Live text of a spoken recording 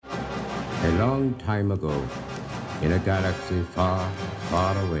A long time ago, in a galaxy far,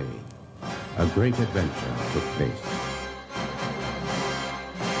 far away, a great adventure took place.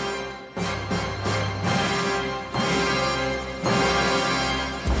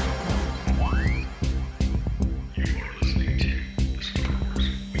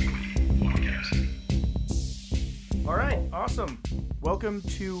 All right, awesome. Welcome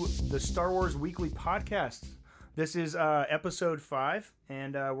to the Star Wars Weekly Podcast. This is episode 5,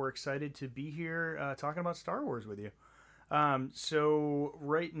 and we're excited to be here talking about Star Wars with you. So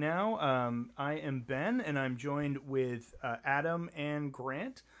right now, I am Ben, and I'm joined with Adam and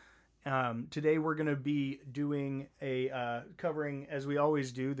Grant. Today we're going to be doing covering, as we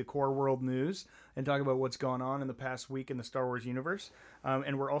always do, the core world news and talk about what's gone on in the past week in the Star Wars universe.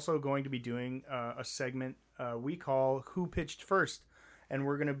 And we're also going to be doing a segment we call Who Pitched First? And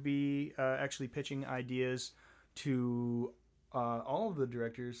we're going to be actually pitching ideas to all of the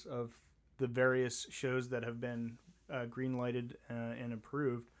directors of the various shows that have been green-lighted and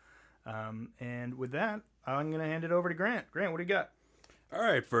approved. And with that, I'm going to hand it over to Grant. Grant, what do you got? All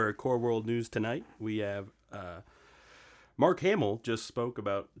right, for Core World News tonight, we have Mark Hamill just spoke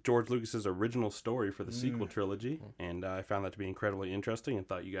about George Lucas's original story for the sequel trilogy, and I found that to be incredibly interesting and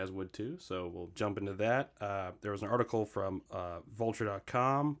thought you guys would too, so we'll jump into that. There was an article from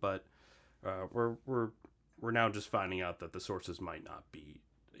Vulture.com, but we're now just finding out that the sources might not be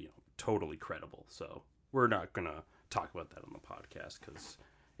totally credible, so we're not going to talk about that on the podcast because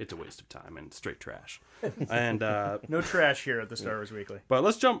it's a waste of time and straight trash. And No trash here at the Star Wars Weekly. But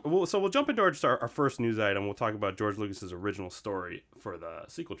let's jump. We'll jump into our first news item. We'll talk about George Lucas's original story for the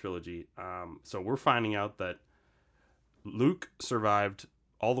sequel trilogy. So we're finding out that Luke survived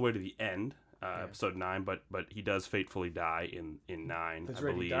all the way to the end, episode 9, but he does fatefully die in 9. That's I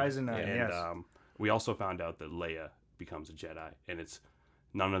right. believe. He dies in 9. And yes. we also found out that Leia becomes a Jedi, and it's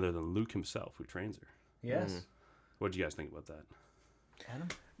none other than Luke himself who trains her. Yes. What do you guys think about that? Adam?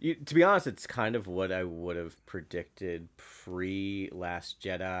 To be honest, it's kind of what I would have predicted pre-Last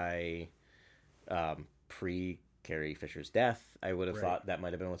Jedi, pre-Carrie Fisher's death. I would have thought that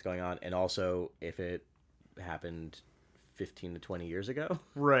might have been what's going on. And also, if it happened 15 to 20 years ago.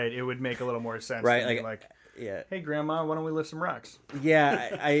 Right, it would make a little more sense. Right, like, yeah. hey, Grandma, why don't we lift some rocks?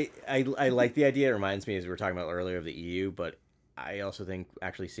 Yeah, I like the idea. It reminds me, as we were talking about earlier, of the EU, but I also think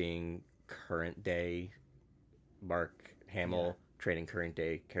actually seeing current day Mark Hamill training current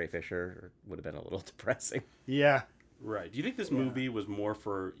day Carrie Fisher would have been a little depressing. Yeah. Right. Do you think this movie was more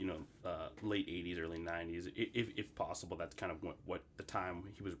for, late 80s, early 90s? If possible, that's kind of what the time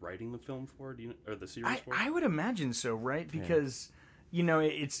he was writing the film for, or the series for? I would imagine so, right? Because,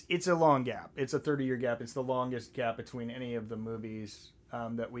 it's a long gap. It's a 30-year gap. It's the longest gap between any of the movies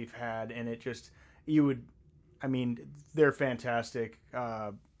that we've had. And it just, they're fantastic.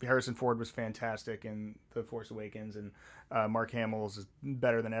 Harrison Ford was fantastic in The Force Awakens, and Mark Hamill is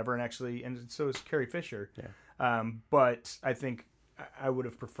better than ever, and so is Carrie Fisher. Yeah. But I think I would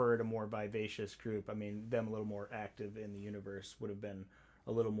have preferred a more vivacious group. Them a little more active in the universe would have been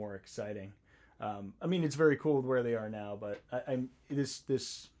a little more exciting. It's very cool where they are now, but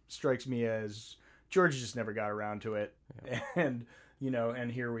this strikes me as George just never got around to it, and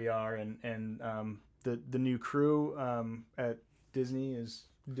here we are, and the new crew at Disney is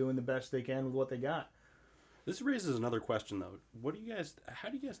doing the best they can with what they got. This raises another question, though. How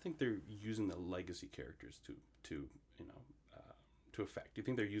do you guys think they're using the legacy characters to effect? Do you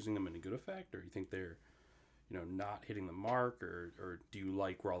think they're using them in a good effect, or do you think they're not hitting the mark, or do you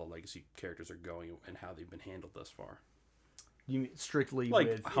like where all the legacy characters are going and how they've been handled thus far? You mean strictly like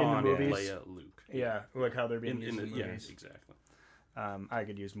with Han, in the movies? Leia, Luke. Yeah, like how they're being used in the movies. Yes, exactly. I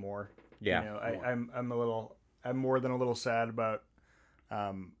could use more. Yeah, more. I'm more than a little sad about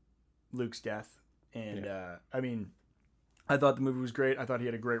Luke's death, and I thought the movie was great. I thought he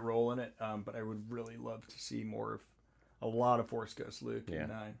had a great role in it, but I would really love to see more of a lot of Force Ghost Luke in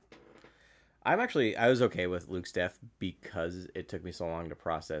 9. I was okay with Luke's death because it took me so long to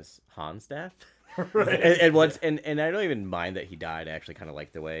process Han's death. Right. and I don't even mind that he died. I actually kind of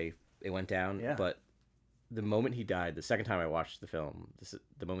like the way it went down. Yeah. But the moment he died, the second time I watched the film,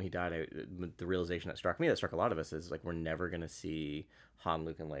 the moment he died, the realization that struck me, that struck a lot of us, is like we're never going to see Han,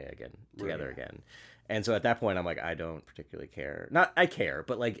 Luke, and Leia together again. And so at that point, I'm like, I don't particularly care. Not I care,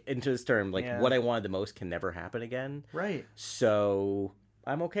 but like into this term, like what I wanted the most can never happen again. Right. So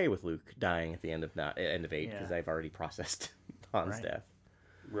I'm okay with Luke dying at the end of 8 because I've already processed Han's death.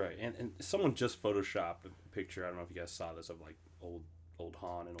 Right, and someone just photoshopped a picture. I don't know if you guys saw this, of like old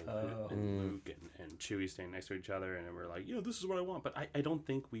Han and Luke and Chewie standing next to each other, and we're like, this is what I want. But I don't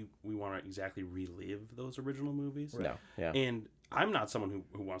think we want to exactly relive those original movies. No, yeah. And I'm not someone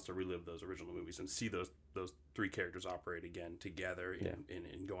who wants to relive those original movies and see those three characters operate again together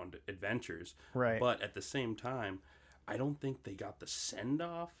and go on adventures. Right. But at the same time, I don't think they got the send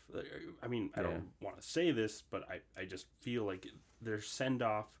off. I mean, I don't want to say this, but I just feel like their send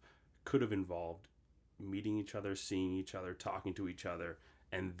off could have involved meeting each other, seeing each other, talking to each other,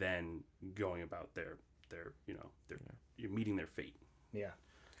 and then going about their you're meeting their fate. Yeah.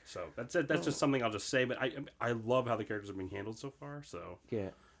 So that's it. That's just something I'll just say. But I love how the characters are being handled so far. So yeah,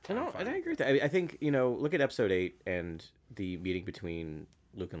 and I agree with that. I think look at episode 8 and the meeting between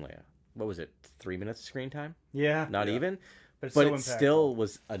Luke and Leia. What was it? 3 minutes of screen time? Yeah. Not even. But But so it impactful. still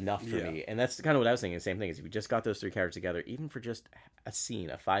was enough for me, and that's kind of what I was thinking. The same thing is, if we just got those 3 characters together, even for just a scene,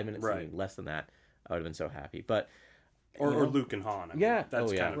 a 5-minute Right. scene, less than that, I would have been so happy. But or Luke and Han. I mean, Yeah.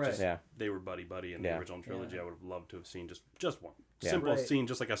 that's Oh, yeah. kind of Right. just Yeah. they were buddy in the original trilogy. Yeah. I would have loved to have seen just one Yeah. simple Right. scene,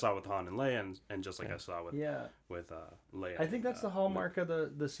 just like I saw with Han and Leia, and just like I saw with Leia. I think that's the hallmark of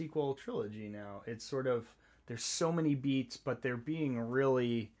the sequel trilogy now. It's sort of, there's so many beats, but they're being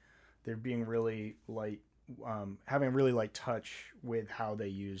really light, having a really light touch with how they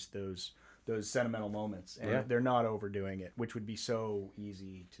use those sentimental moments, and they're not overdoing it, which would be so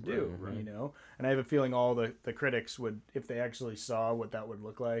easy to do, and I have a feeling all the critics would, if they actually saw what that would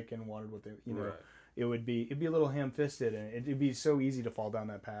look like and wanted what they it'd be a little ham-fisted, and it'd be so easy to fall down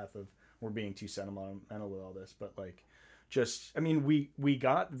that path of we're being too sentimental with all this. But like, just, I mean, we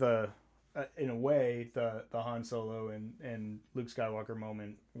got the in a way the Han Solo and Luke Skywalker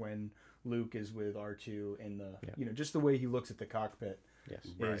moment when Luke is with R2 in the just the way he looks at the cockpit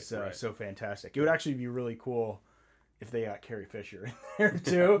is so fantastic. It would actually be really cool if they got Carrie Fisher in there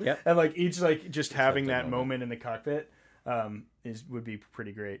too. And like each just having that moment in the cockpit would be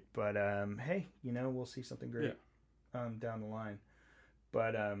pretty great. But hey, we'll see something great down the line.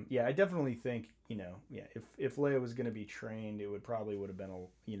 But I definitely think if Leia was going to be trained, it would have been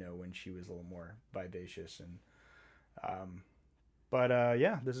when she was a little more vivacious and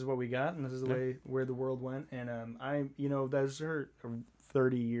this is what we got, and this is the way where the world went, and those are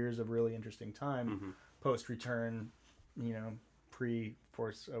 30 years of really interesting time post Return, pre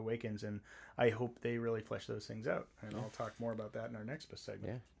Force Awakens, and I hope they really flesh those things out, and I'll talk more about that in our next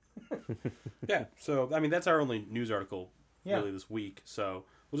segment. So I mean, that's our only news article really this week, so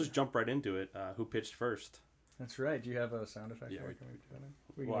we'll just jump right into it. Who pitched first? That's right. Do you have a sound effect? Yeah,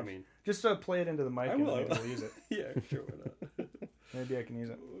 we well, I mean, just play it into the mic and maybe we'll use it. Yeah, sure, why not? Maybe I can use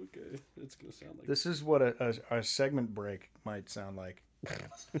it. Okay, it's gonna sound like this is what a segment break might sound like. I'm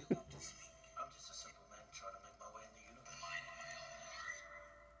just a simple man trying to make my way in the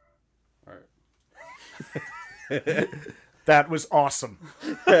universe. All right. That was awesome.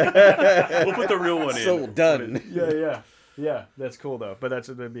 We'll put the real one in. so done. Yeah. That's cool though. But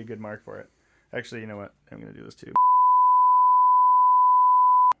that'd be a good mark for it. Actually, you know what? I'm gonna do this too.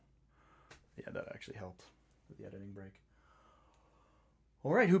 Yeah, that actually helped with the editing break.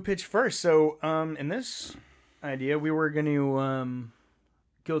 All right, who pitched first? So, in this idea, we were going to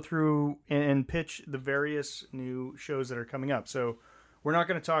go through and pitch the various new shows that are coming up. So, we're not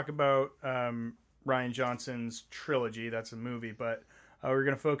going to talk about Rian Johnson's trilogy. That's a movie, but we're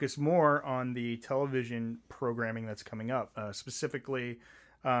going to focus more on the television programming that's coming up, specifically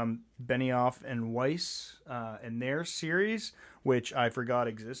Benioff and Weiss and their series, which I forgot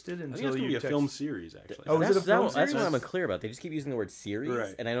existed I think until it's gonna you be a film series, actually. Oh, is it a film That's series? what I'm unclear about. They just keep using the word series,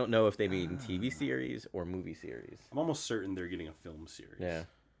 Right. and I don't know if they mean TV series or movie series. I'm almost certain they're getting a film series. Yeah.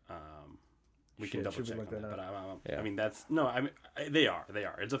 We Shit, can double should we check on look that, that but Yeah. I mean that's no. I mean they are.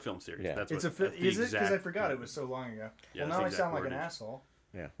 It's a film series. Yeah. That's It's what, a that's the is it? Because I exact forgot word. it was so long ago. Yeah, Well, that's now the I exact sound like an wordage. asshole.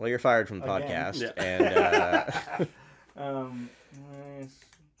 Yeah. Well, you're fired from the Again. podcast, Yeah.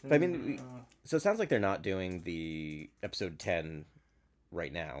 and I mean, so it sounds like they're not doing the episode 10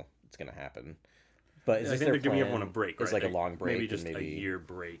 right now. It's going to happen, but is I this think their they're giving plan? everyone a break. It's right? like a long break, maybe just and maybe a year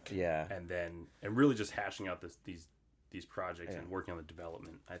break. Yeah. and really just hashing out these projects and working on the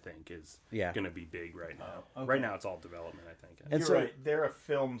development. I think is going to be big right now. okay. Right now, it's all development. I think. And You're so- right. They're a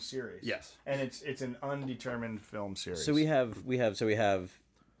film series. Yes. and it's an undetermined film series. So we have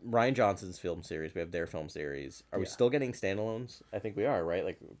Rian Johnson's film series. We have their film series. Are we still getting standalones? I think we are, right?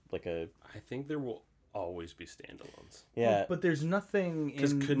 Like a I think there will always be standalones. yeah. but there's nothing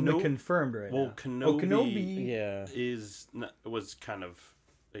in the Kenobi- confirmed right Well, now. Kenobi, yeah. was kind of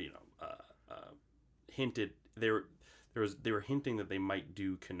hinted. They were hinting that they might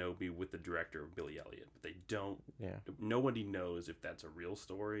do Kenobi with the director of Billy Elliot, but they don't. Yeah. Nobody knows if that's a real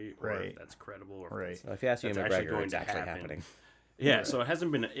story or Right. if that's credible or if Right. it's- Well, if you ask Ian That's actually McGregor, going it's to actually happen. happening. Yeah, so it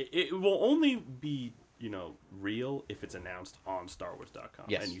hasn't been. It will only be real if it's announced on StarWars.com.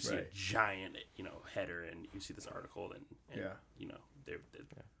 Yes, and you see a right. giant, header, and you see this article, and Yeah.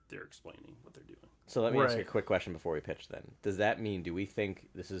 they're explaining what they're doing. So let me ask you a Right. quick question before we pitch then. Does that mean, do we think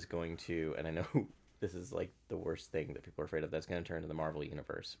this is going to, and I know this is like the worst thing that people are afraid of, that's going to turn into the Marvel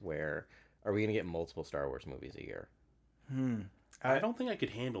Universe, where are we going to get multiple Star Wars movies a year? I don't think I could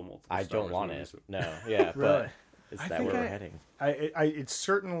handle multiple. I Star don't Wars want movies. it. No, yeah, Really? but is I that think where we're heading? It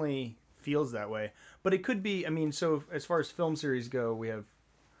certainly feels that way, but it could be. I mean, so as far as film series go, we have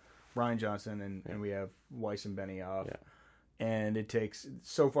Ryan Johnson and we have Weiss and Benioff, and it takes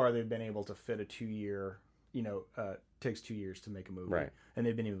so far they've been able to fit a 2-year. Takes 2 years to make a movie, Right. and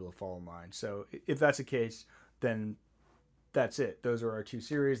they've been able to fall in line. So if that's the case, then that's it. Those are our 2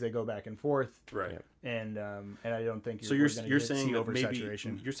 series. They go back and forth, Right. and I don't think So we're gonna you're see saying that maybe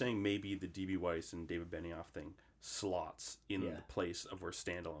oversaturation. you're saying maybe the D.B. Weiss and David Benioff thing slots in Yeah. the place of where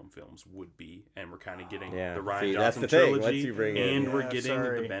standalone films would be, and we're kind of getting Yeah. the Ryan See, that's Johnson the thing. Once trilogy, you bring in- and Yeah, we're getting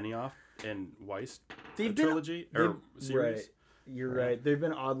sorry. the Benioff and Weiss They've been- trilogy or series. Right. You're right. They've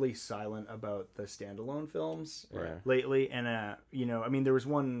been oddly silent about the standalone films Right. lately, and I mean, there was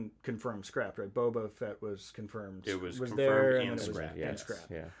one confirmed scrapped, right? Boba Fett was confirmed. It was there, confirmed and and then it was scrapped, and yes. scrapped.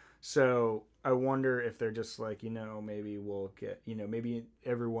 Yeah. So I wonder if they're just like, maybe we'll get, maybe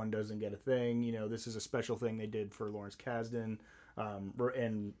everyone doesn't get a thing. This is a special thing they did for Lawrence Kasdan,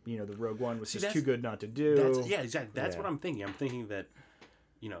 and the Rogue One was just that's- too good not to do. Exactly. That's Yeah. what I'm thinking. I'm thinking that,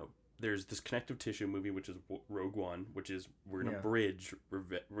 there's this connective tissue movie, which is Rogue One, which is we're gonna Yeah. bridge,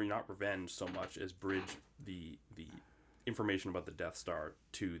 we're not revenge so much as bridge the information about the Death Star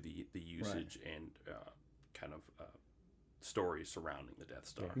to the usage and kind of stories surrounding the Death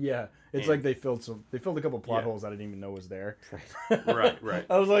Star. Yeah, it's And- like they filled a couple plot Yeah. holes I didn't even know was there. Right.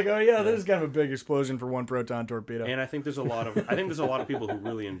 I was like, oh yeah, this is kind of a big explosion for one proton torpedo. And I think there's a lot of people who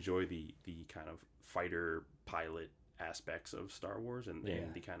really enjoy the kind of fighter pilot aspects of Star Wars and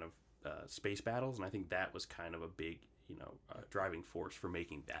the kind of space battles, and I think that was kind of a big driving force for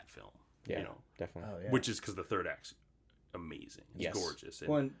making that film. Yeah, definitely. Oh, yeah. Which is because the third act's amazing. It's Yes. gorgeous. And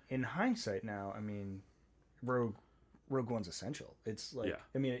Well, in hindsight now, I mean, Rogue One's essential. It's like, Yeah.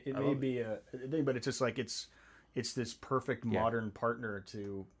 I mean, it I may love be a thing, but it's just like it's this perfect modern partner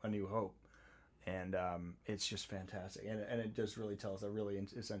to A New Hope, and it's just fantastic, and it just really tells a really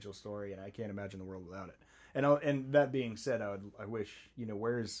essential story, and I can't imagine the world without it. And that being said, I wish,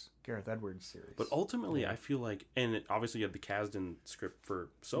 where's Gareth Edwards' series? But ultimately, I feel like, and obviously you have the Kasdan script for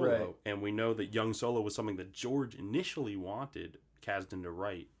Solo, Right. and we know that Young Solo was something that George initially wanted Kasdan to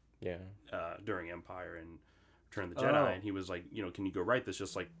write Yeah. during Empire and Return of the Jedi, Oh. and he was like, can you go write this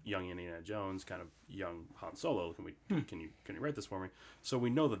just like young Indiana Jones, kind of young Han Solo? Can you write this for me? So we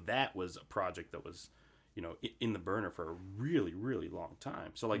know that was a project that was, in the burner for a really, really long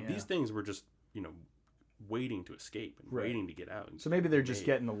time. So like these things were just, waiting to escape and Right. waiting to get out. And So maybe they're just made.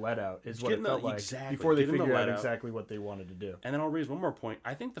 getting the let out, is what it Getting the- felt like, exactly, before they getting the figure out let out. exactly what they wanted to do. And then I'll raise one more point.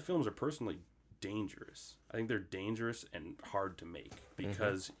 I think the films are personally dangerous. I think they're dangerous and hard to make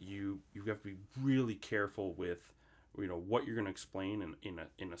because you have to be really careful with what you're going to explain in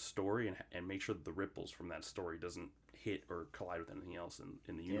a story and make sure that the ripples from that story doesn't hit or collide with anything else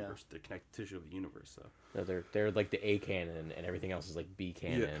in the universe, the connective tissue of the universe. So No, they're like the A canon, and everything else is like B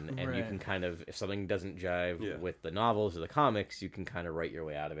canon, and you Right. can kind of, if something doesn't jive Yeah. with the novels or the comics, you can kind of write your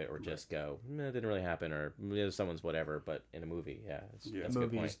way out of it, or just go, it didn't really happen, or someone's whatever. But in a movie, that's The a good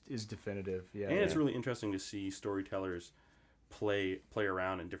movie point. is definitive. Yeah, and it's really interesting to see storytellers play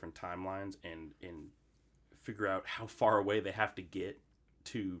around in different timelines and figure out how far away they have to get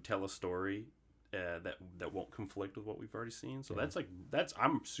to tell a story that won't conflict with what we've already seen. So that's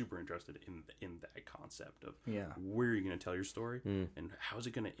I'm super interested in that concept of where you're going to tell your story and how is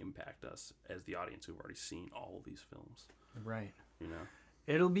it going to impact us as the audience who've already seen all of these films. right. It'll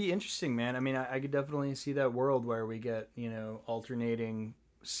It'll be interesting, man. I mean, I could definitely see that world where we get alternating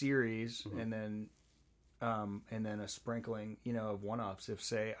series and then a sprinkling of one-offs. If,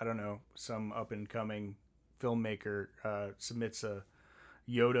 say, I don't know, some up and coming filmmaker submits a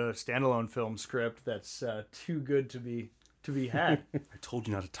Yoda standalone film script that's too good to be had. I told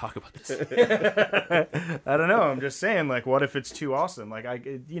you not to talk about this. I don't know. I'm just saying, like, what if it's too awesome? Like,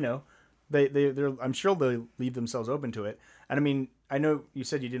 they're I'm sure they leave themselves open to it. And I mean, I know you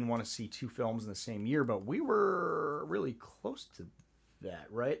said you didn't want to see 2 films in the same year, but we were really close to that,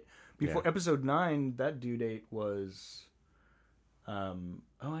 right? Before Episode 9, that due date was,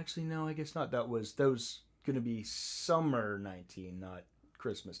 actually, no, I guess not. That was going to be summer 19, not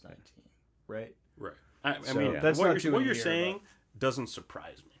Christmas 19, right? Right. I So, mean, that's what not you're, what too you're in the air, saying doesn't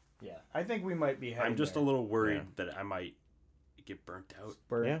surprise me. Yeah, I think we might be heading I'm just there. a little worried that I might get burnt out.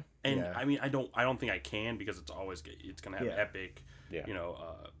 Yeah. And Yeah. I mean, I don't think I can, because it's gonna have Yeah. epic, Yeah.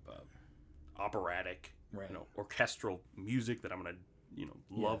 operatic, Right. orchestral music that I'm gonna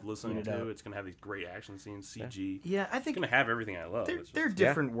love listening eat it to. out. It's gonna have these great action scenes, CG. Yeah, I It's think gonna have everything I love. It's they're just,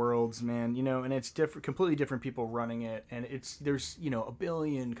 different worlds, man. And it's different, completely different people running it, and there's a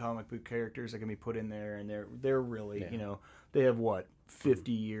billion comic book characters that can be put in there, and they're really they have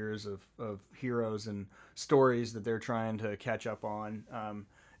 50 years of heroes and stories that they're trying to catch up on.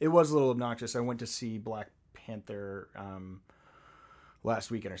 It was a little obnoxious. I went to see Black Panther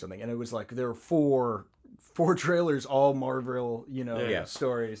last weekend or something, and it was like there were four trailers, all Marvel,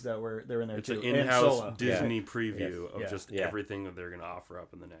 stories they're in there it's too. an And in-house Solo. Disney preview of Yeah. just Yeah. everything that they're gonna offer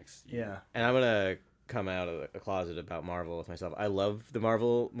up in the next year. Yeah. And I'm gonna come out of the closet about Marvel with myself. I love the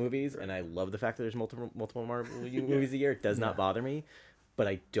Marvel movies, and I love the fact that there's multiple Marvel movies a year. It does not bother me, but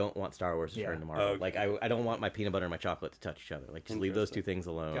I don't want Star Wars to turn to Marvel. Okay. Like I don't want my peanut butter and my chocolate to touch each other. Like just leave those two things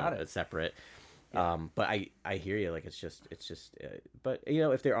alone. Got it. It's separate. But I hear you. Like it's just. But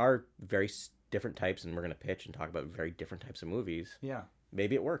if there are very different types, and we're gonna pitch and talk about very different types of movies, Yeah.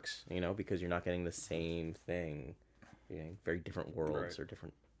 maybe it works. Because you're not getting the same thing. You're getting very different worlds or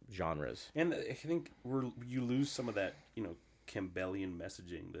different genres. And I think you lose some of that, Campbellian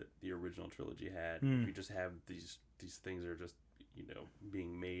messaging that the original trilogy had. If you just have these things that are just,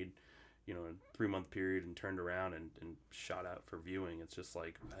 being made, in a 3-month period and turned around and shot out for viewing. It's just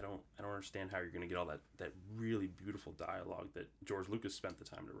like, I don't understand how you're going to get all that really beautiful dialogue that George Lucas spent the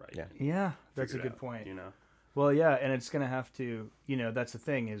time to write. Yeah. and Yeah, that's a figure it good out, point. You know? Well, yeah, and it's going to have to, that's the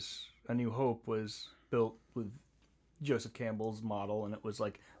thing is A New Hope was built with Joseph Campbell's model, and it was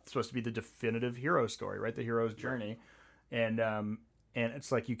like it's supposed to be the definitive hero story, right? The hero's journey. And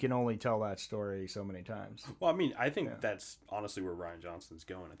it's like you can only tell that story so many times. Well, I mean, I think that's honestly where Rian Johnson's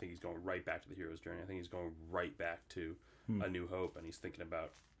going. I think he's going right back to the hero's journey. I think he's going right back to A New Hope, and he's thinking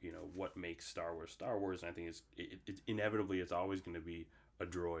about what makes Star Wars. And I think it inevitably it's always going to be a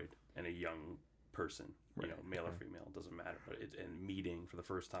droid and a young person, male or female, it doesn't matter. But and meeting for the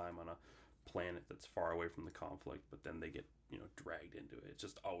first time on a planet that's far away from the conflict, but then they get dragged into it. It's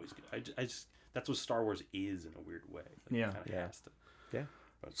just always good. I just that's what Star Wars is in a weird way. Like, Yeah. it kind of has to. Yeah.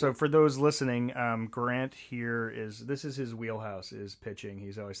 So for those listening, Grant here this is his wheelhouse, is pitching.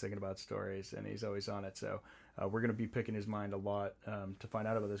 He's always thinking about stories, and he's always on it. So we're going to be picking his mind a lot to find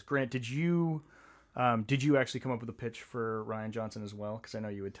out about this. Grant, did you actually come up with a pitch for Rian Johnson as well? Because I know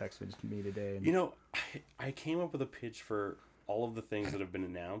you had texted me today. And... I came up with a pitch for all of the things that have been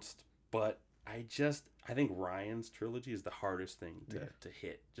announced, but I think Ryan's trilogy is the hardest thing to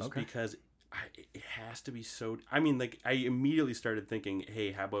hit, just because it has to be so. I mean, like I immediately started thinking,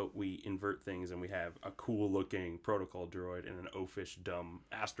 hey, how about we invert things and we have a cool looking protocol droid and an oafish dumb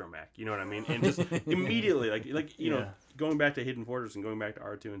astromech, you know what I mean? And just immediately, going back to Hidden Fortress and going back to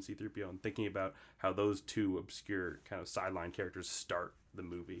R2 and C-3PO and thinking about how those two obscure kind of sideline characters start the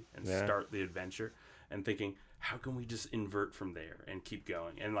movie and start the adventure, and thinking, how can we just invert from there and keep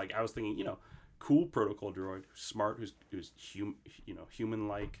going? And like I was thinking, cool protocol droid who's smart, who's human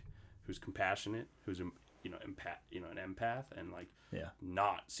like, who's compassionate, who's an empath, and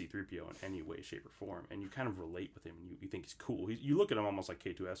not C-3PO in any way, shape, or form. And you kind of relate with him, and you think he's cool. You look at him almost like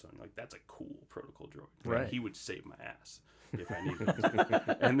K2SO, and you're like, that's a cool protocol droid. Right. He would save my ass if I needed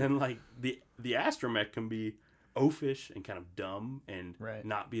him. And then the astromech can be oafish and kind of dumb and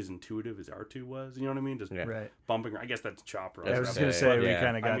not be as intuitive as R2 was. You know what I mean? Just bumping. I guess that's Chopper. I was just gonna say we Yeah.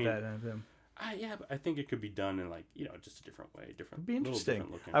 kind of got that out of him. But I think it could be done in just a different way, It'd be interesting. little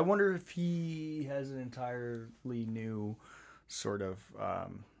different looking. I wonder if he has an entirely new sort of,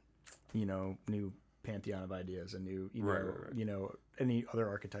 new pantheon of ideas, a new, any other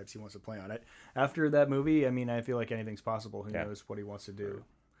archetypes he wants to play on it. After that movie, I mean, I feel like anything's possible. Who knows what he wants to do?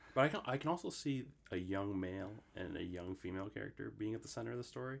 But I can also see a young male and a young female character being at the center of the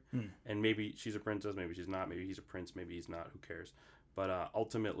story. And maybe she's a princess, maybe she's not, maybe he's a prince, maybe he's not, who cares? But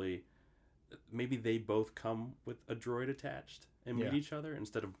ultimately, maybe they both come with a droid attached and meet each other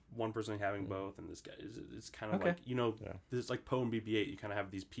instead of one person having both. And this guy it's kind of like, this is like Poe and BB-8. You kind of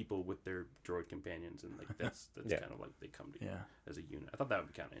have these people with their droid companions, and like that's kind of like they come together as a unit. I thought that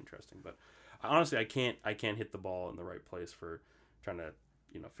would be kind of interesting, but honestly, I can't hit the ball in the right place for trying to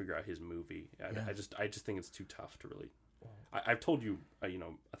figure out his movie. I just think it's too tough to really. I've told you a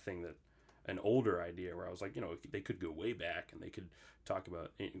thing that. An older idea where I was like, they could go way back and they could talk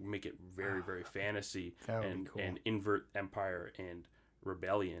about make it very, very fantasy and cool. and invert empire and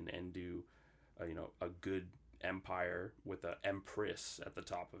rebellion and do a good empire with a empress at the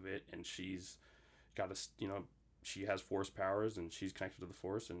top of it, and she's got she has force powers and she's connected to the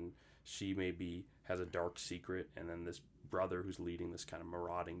force, and she maybe has a dark secret, and then this brother who's leading this kind of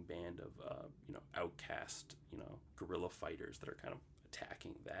marauding band of outcast guerrilla fighters that are kind of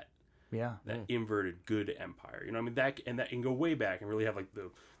attacking that Yeah. inverted good empire. You know, I mean, that can go way back and really have like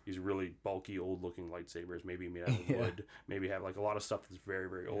these really bulky, old looking lightsabers, maybe made out of wood, maybe have like a lot of stuff that's very,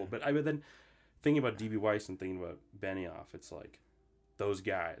 very old. But then thinking about D.B. Weiss and thinking about Benioff, it's like those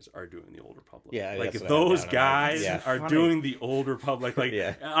guys are doing the Old Republic. Yeah, like that's if what I those have down. guys Yeah. are doing the Old Republic, like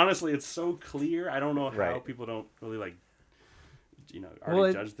Yeah. honestly, it's so clear. I don't know how Right. people don't really like,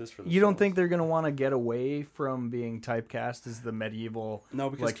 already judge this for themselves. You don't think they're going to want to get away from being typecast as the medieval No,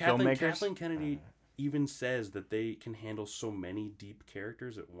 because like Kathleen filmmakers? Kennedy even says that they can handle so many deep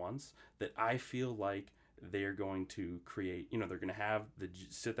characters at once that I feel like they're going to create, they're going to have the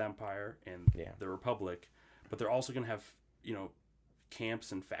Sith Empire and the Republic, but they're also going to have,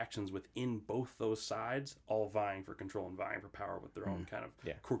 camps and factions within both those sides, all vying for control and vying for power with their own kind of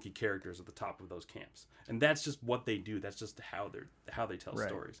quirky characters at the top of those camps. And that's just what they do. That's just how they tell Right.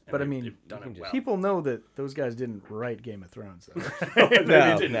 stories. And But I mean, they've done it well. People know that those guys didn't write Game of Thrones, though.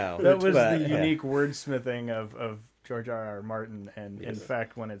 No. That was But, the yeah. unique wordsmithing of George R.R. Martin, and in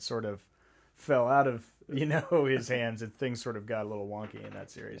fact, when it sort of fell out of his hands, things sort of got a little wonky in that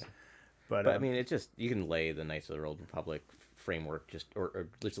series. But I mean, it just, you can lay the Knights of the Old Republic framework or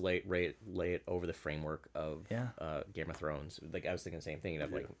just lay it over the framework of Game of Thrones. Like I was thinking the same thing. You'd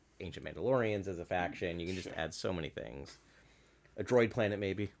have like ancient Mandalorians as a faction. You can just add so many things. A droid planet,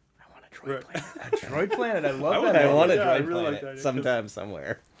 maybe. I want a droid planet. Droid Planet, I love that. I want a Yeah, I droid really like planet that, sometime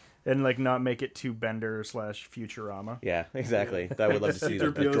somewhere. And like not make it too Bender / Futurama. Yeah, exactly. I would love to see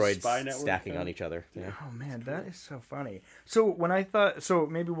the C-3PO's spy droids network stacking kind on of- each other. Yeah. Oh man, that is so funny. So when I thought, so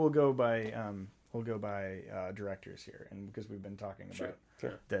maybe we'll go by directors here, and because we've been talking about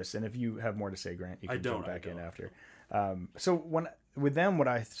this, and if you have more to say, Grant, you can jump back in after. So with them, what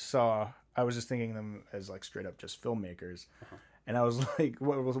I saw, I was just thinking of them as like straight up just filmmakers, and I was like,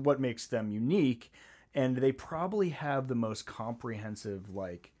 what makes them unique? And they probably have the most comprehensive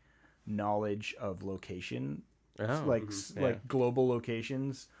like knowledge of location. Oh, Like global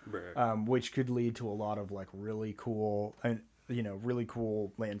locations, Right. which could lead to a lot of like really cool and really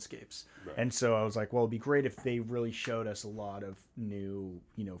cool landscapes. Right. And so I was like, well, it'd be great if they really showed us a lot of new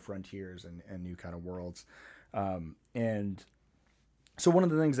frontiers and new kind of worlds. And so one of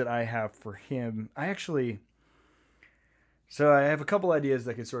the things that I have for him, I have a couple ideas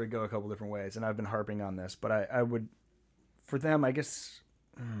that could sort of go a couple different ways, and I've been harping on this, but I would, for them, I guess.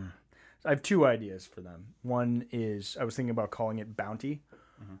 I have two ideas for them. One is I was thinking about calling it Bounty,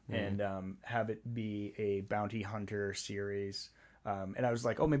 and have it be a bounty hunter series. And I was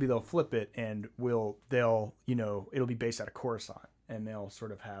like, oh, maybe they'll flip it, and it'll be based out of Coruscant, and they'll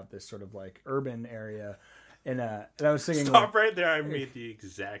sort of have this sort of like urban area. And I was thinking, Stop right there. I made the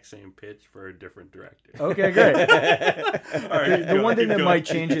exact same pitch for a different director. okay, great. All right, The one thing that might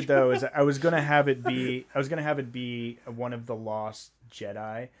change it though is I was gonna have it be one of the lost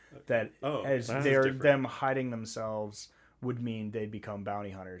Jedi that as this is they're different. them hiding themselves would mean they'd become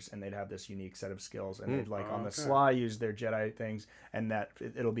bounty hunters, and they'd have this unique set of skills, and they'd like on the sly use their Jedi things, and that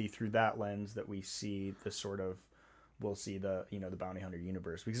it'll be through that lens that we'll see the the bounty hunter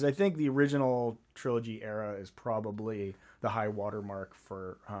universe, because I think the original trilogy era is probably the high watermark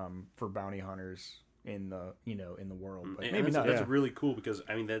for bounty hunters in the in the world, but And maybe that's, not. That's really cool because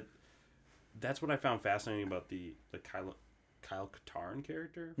I mean that's what I found fascinating about the Kyle Katarn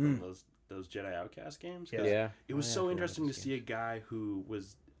character from those Jedi Outcast games. 'Cause Yeah. it was Oh, yeah, I so forgot interesting about to those see a guy who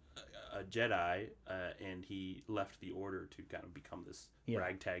was a Jedi and he left the Order to kind of become this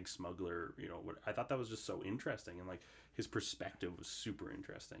ragtag smuggler. I thought that was just so interesting, and like his perspective was super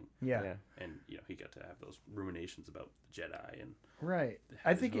interesting. Yeah. And he got to have those ruminations about the Jedi and Right. have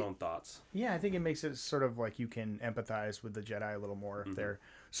I think his own thoughts. I think it makes it sort of like you can empathize with the Jedi a little more if they're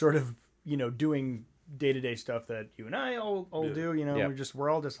sort of, doing day-to-day stuff that you and I all do, we're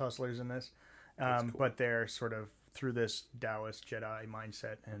all just hustlers in this. Cool. But they're sort of through this Taoist Jedi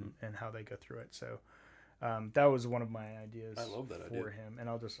mindset and how they go through it. So that was one of my ideas I love that for idea. him. And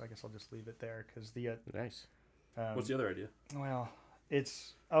I guess I'll just leave it there because Nice. What's the other idea? well,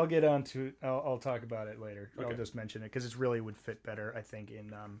 I'll get on to, I'll talk about it later. I'll Okay. just mention it because it really would fit better, I think,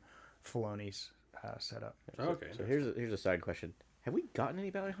 in Filoni's setup. Okay. So here's a side question. Have we gotten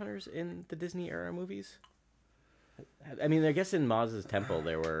any bounty hunters in the Disney era movies? I mean, I guess in Maz's Temple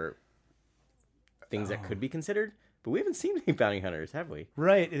there were things that could be considered, but we haven't seen any bounty hunters, have we?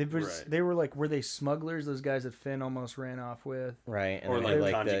 Right. Right. They were like, were they smugglers? Those guys that Finn almost ran off with. Right, and Or then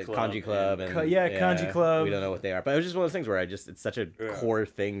like like Kanji the Club Kanji Club and- and Kanji Club. We don't know what they are, but it was just one of those things where it's such a Yeah. core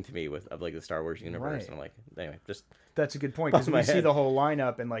thing to me with of like the Star Wars universe, Right. and I'm like, anyway, just That's a good point because Off my we see head. the whole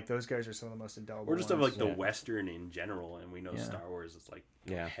lineup and like those guys are some of the most indelible. Or just of ones. like the Yeah. Western in general, and we know Yeah. Star Wars is like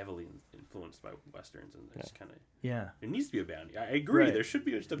Yeah. heavily influenced by Westerns, and it's kind of yeah, it needs to be a bounty. I agree. Right. There should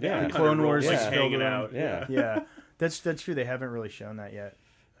be just a Yeah. bounty Clone hunter Wars role, is like filled hanging around- out. Yeah. yeah. That's true. They haven't really shown that yet.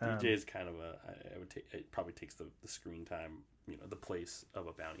 DJ is kind of I would take. It probably takes the screen time, the place of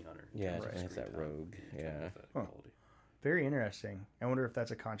a bounty hunter. in Yeah, terms of and it's screen that time, rogue, in terms yeah. of that Huh. quality. Very interesting. I wonder if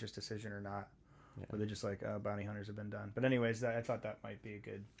that's a conscious decision or not. Where they're just like, bounty hunters have been done. But anyways, I thought that might be a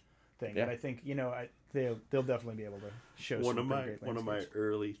good thing. Yeah. But I think they'll definitely be able to show One some of pretty great my landscapes.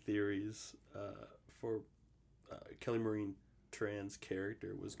 early theories for Kelly Marie Tran's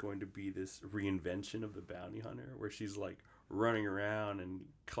character was going to be this reinvention of the bounty hunter, where she's like running around and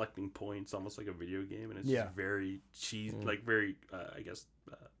collecting points, almost like a video game, and it's Yeah. just very cheese, like very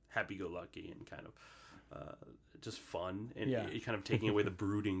happy-go-lucky and kind of just fun, and Yeah. it kind of taking away the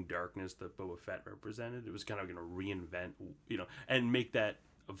brooding darkness that Boba Fett represented. It was kind of going to reinvent, and make that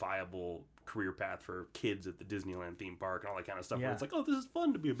a viable career path for kids at the Disneyland theme park and all that kind of stuff. Yeah. Where it's like, oh, this is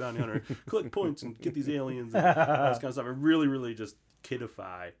fun to be a bounty hunter, collect points and get these aliens and all this kind of stuff, and really, really just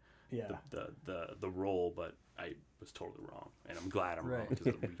kidify Yeah. the role. But I was totally wrong, and I'm glad I'm wrong Right. because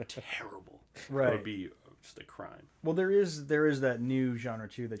it would be terrible. It Right. would be just a crime. Well, there is that new genre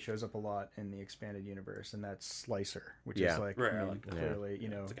too that shows up a lot in the expanded universe, and that's slicer, which Yeah. is like, Right, I I mean, like that. clearly,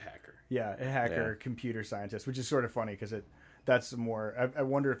 It's like a hacker. yeah, a hacker, computer scientist, which is sort of funny because that's more. I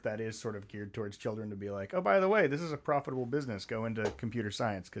wonder if that is sort of geared towards children to be like, oh, by the way, this is a profitable business. Go into computer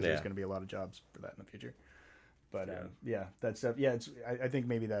science because there's Yeah. going to be a lot of jobs for that in the future. But Yeah. that's It's I think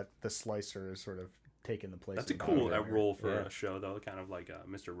maybe that the slicer is sort of taking the place. That's a of the cool bounty hunter. role for Yeah. a show, though, kind of like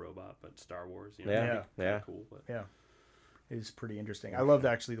Mr. Robot, but Star Wars. Yeah. Kinda cool. But Yeah, it's pretty interesting. I loved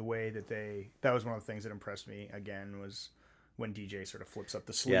actually the way that that was one of the things that impressed me again was when DJ sort of flips up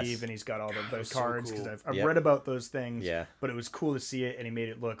the sleeve Yes. and he's got all those so cards because cool. I've Yep. read about those things. Yeah. But it was cool to see it, and he made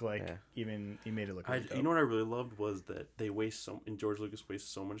it look like Yeah. he made it look. Really dope. you know what I really loved was that and George Lucas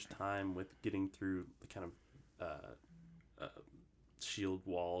wastes so much time with getting through the kind of shield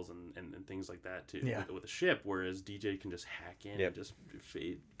walls and things like that too with a ship, whereas DJ can just hack in Yep. and just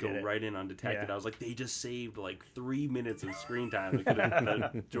go Get it. right in undetected. Yeah. I was like, they just saved like 3 minutes of screen time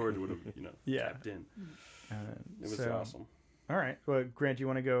that George would have Yeah. tapped in. It was so- awesome. All right. Well, Grant, do you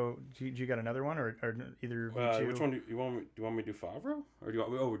want to go? Do you got another one, or either of you two? Which one do you want? Do you want me to do Favreau, or do you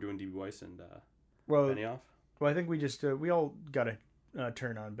want? Oh, we're doing D.B. Weiss and Well, Benioff. well, I think we just we all got to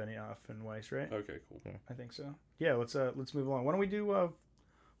turn on Benioff and Weiss, right? Okay, cool. I think so. Yeah. Let's move along. Why don't we do?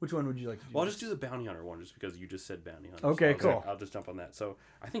 Which one would you like to do? Well, I'll just do the Bounty Hunter one, just because you just said Bounty Hunter. Okay, I was cool. like, I'll just jump on that. So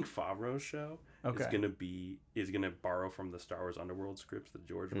I think Favreau's show Okay. is gonna borrow from the Star Wars Underworld scripts that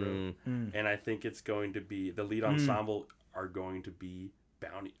George wrote, Mm. and I think it's going to be the lead ensemble are going to be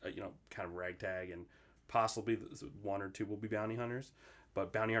bounty, kind of ragtag, and possibly one or two will be bounty hunters.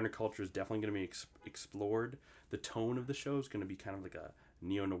 But bounty hunter culture is definitely going to be explored. The tone of the show is going to be kind of like a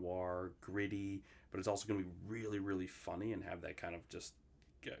neo-noir, gritty, but it's also going to be really, really funny and have that kind of just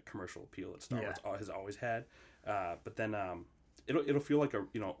commercial appeal that Star Wars has always had. But then it'll feel like a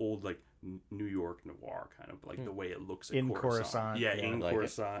old like New York noir kind of like the way it looks at In Coruscant. Coruscant, Yeah, yeah. in I like it.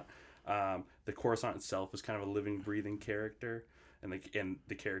 Coruscant. The Coruscant itself is kind of a living, breathing character, and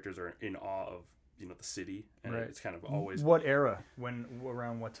the characters are in awe of the city, and Right. it's kind of always What era?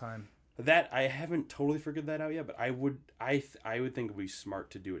 Around what time? that I haven't totally figured that out yet, but I would think it would be smart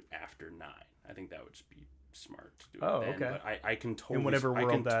to do it after 9. I think that would just be smart to do it Oh, then. okay. But I can totally In whatever I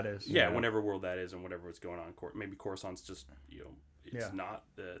world can- that is. Yeah, whatever world that is, and whatever what's going on. Maybe Coruscant's just it's Yeah. not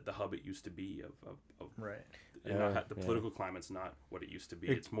the hub it used to be of Right. the political climate's not what it used to be.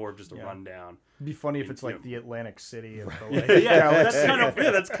 It's more of just a rundown. It'd be funny if it's like Yeah. the Atlantic City of the Yeah, like,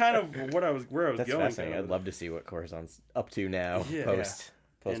 that's kind of where I was That's going. fascinating. I'd love to see what Coruscant's up to now, Yeah. post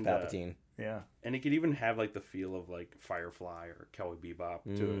And, Palpatine. Yeah. And it could even have like the feel of like Firefly or Cowboy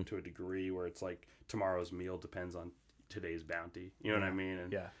Bebop to a degree, where it's like tomorrow's meal depends on today's bounty. You know what I mean?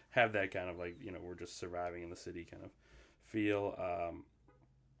 And Yeah. have that kind of like we're just surviving in the city kind of feel.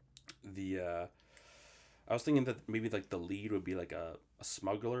 I was thinking that maybe like the lead would be like a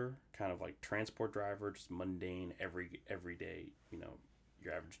smuggler, kind of like transport driver, just mundane, everyday,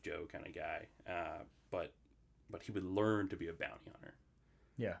 your average Joe kind of guy. But he would learn to be a bounty hunter.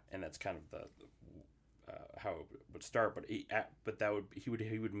 Yeah. And that's kind of the how it would start. But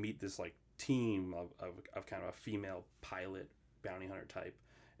he would meet this like team of kind of a female pilot bounty hunter type,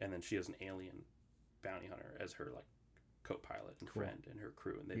 and then she has an alien bounty hunter as her like co-pilot and friend and her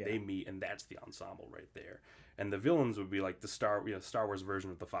crew, and they meet, and that's the ensemble right there. And the villains would be like the Star Wars version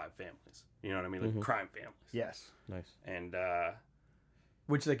of the 5 families. You know what I mean? Like crime families. Yes. Nice. And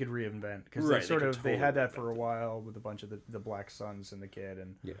which they could reinvent because Right, they sort they of could they had totally that for a reinvent it. while with a bunch of the Black Suns and the Kid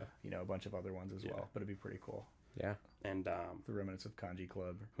and Yeah. a bunch of other ones as Yeah. well. But it'd be pretty cool. Yeah. And The remnants of Kanji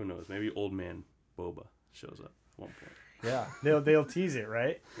Club. who knows? Maybe Old Man Boba shows up at one point. Yeah, they'll tease it,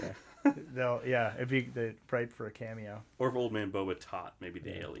 right? Yeah. It'd be right for a cameo. Or if Old Man Boba taught maybe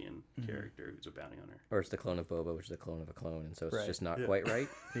the alien character who's a bounty hunter. Or it's the clone of Boba, which is a clone of a clone, and so it's Right. just not quite right.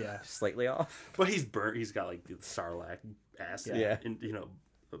 Yeah, Slightly off. But he's burnt. He's got like the Sarlacc acid, Yeah. and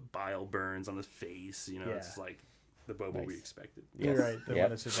bile burns on his face. Yeah. It's like the Boba we Nice. expected. you're right. The Yep. one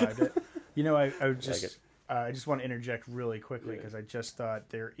that survived it. I would just it. I just want to interject really quickly Yeah. because I just thought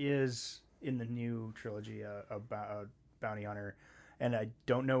there is in the new trilogy a bounty hunter, and I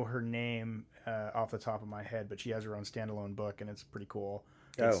don't know her name off the top of my head, but she has her own standalone book, and it's pretty cool.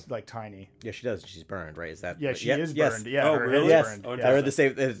 It's like tiny. Yeah, she does. She's burned, right? Is that? Yeah, she Yes, is yes. burned. Yeah, Oh, her really? head's Yes, burned. Oh, Yeah. I read the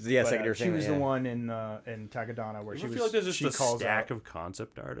same. Yeah, But, second you're she saying was that, the yeah. one in Takadana where I she feel like there's just she a calls stack out. of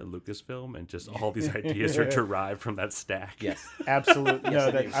concept art at Lucasfilm, and just all these ideas are derived from that stack. Yes. Absolutely, no.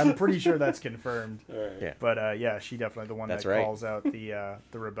 it That, is. I'm pretty sure that's confirmed. All right. Yeah. But yeah, she definitely the one That's that right. calls out the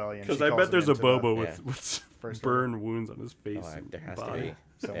rebellion. Because She I calls bet them there's a into the- Boba Yeah. with First burn wounds on his face. Oh, and there has to body. be.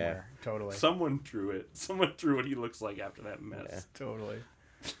 somewhere. Totally. Someone drew it. Someone drew what he looks like after that mess. Yeah. Totally.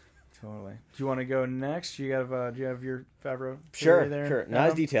 Do you want to go next? Do you have your Favreau Sure, theory there? sure. Not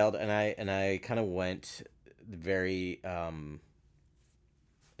as Adam? detailed, and I kind of went very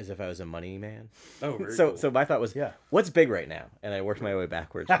as if I was a money man. Oh, very So cool. so my thought was, Yeah. what's big right now? And I worked my way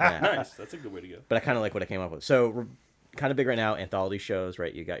backwards from that. Nice. That's a good way to go. But I kind of like what I came up with. So kind of big right now, anthology shows,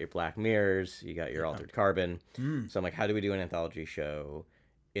 right? You got your Black Mirrors, you got your Altered Carbon. So I'm like, how do we do an anthology show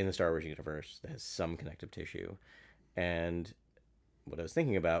in the Star Wars universe that has some connective tissue? And what I was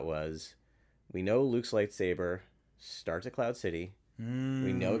thinking about was, we know Luke's lightsaber starts at Cloud City.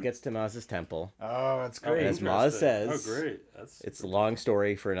 We know it gets to Maz's temple. Oh, that's Oh, great. As Maz interesting. says, Oh, great. That's It's a long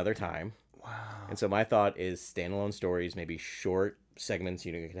story for another time. Wow. And so my thought is standalone stories, maybe short segments.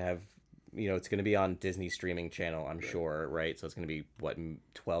 You can have, it's going to be on Disney streaming channel, I'm sure, right? So it's going to be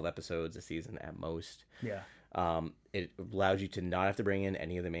 12 episodes a season at most. Yeah. It allows you to not have to bring in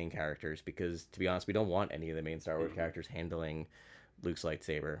any of the main characters because, to be honest, we don't want any of the main Star Wars characters handling Luke's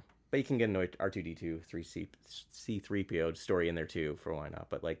lightsaber. But you can get an R2D2, 3C3PO story in there too, for why not?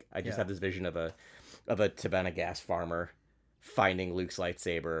 But like, I just have this vision of a Tibanna gas farmer finding Luke's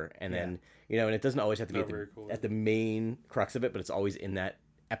lightsaber, and then and it doesn't always have to be very cool. at the main crux of it, but it's always in that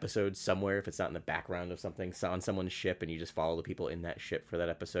episode somewhere. If it's not in the background of something, so on someone's ship, and you just follow the people in that ship for that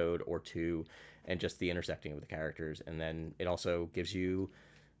episode or two, and just the intersecting of the characters, and then it also gives you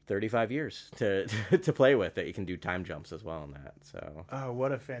 35 years to play with that you can do time jumps as well on that. So Oh,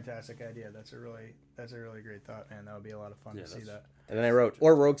 what a fantastic idea! That's a really great thought, man. That would be a lot of fun to see that. and then I wrote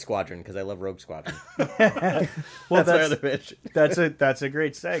Rogue Squadron because I love Rogue Squadron. Well, That's my other pitch. that's a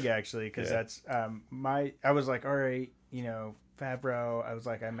great seg actually because that's I was like, all right, Favreau. I was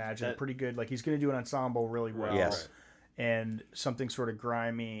like, I imagine pretty good. Like he's going to do an ensemble really well, Yes. and something sort of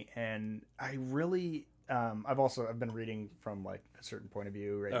grimy. And I really, I've been reading from like a certain point of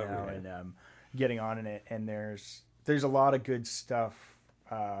view right now, really? and getting on in it. And there's a lot of good stuff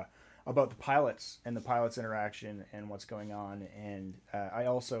about the pilots and the pilots' interaction and what's going on. And I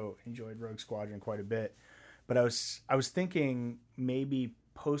also enjoyed Rogue Squadron quite a bit. But I was thinking maybe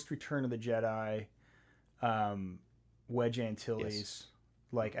post Return of the Jedi, Wedge Antilles,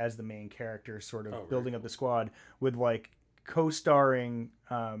 like as the main character, sort of building up the squad with like co-starring.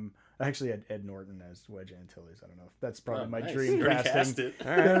 I actually had Ed Norton as Wedge Antilles. I don't know if that's probably my nice. dream You already casting. cast it.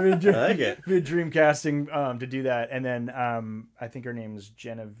 All right. I like it. Be a dream casting to do that, and then I think her name is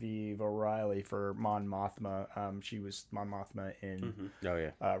Genevieve O'Reilly for Mon Mothma. She was Mon Mothma in Oh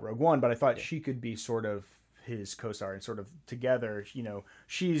yeah. Rogue One, but I thought she could be sort of his co-star and sort of together.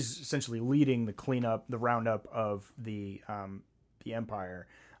 She's essentially leading the cleanup, the roundup of the Empire,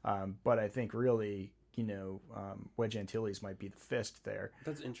 but I think really. Wedge Antilles might be the fist there.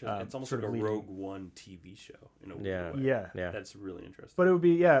 That's interesting. It's almost sort like a of leading- Rogue One TV show in a weird Yeah. way. Yeah. Yeah. That's really interesting. But it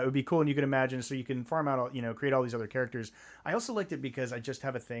would be cool, and you can imagine, so you can farm out, create all these other characters. I also liked it because I just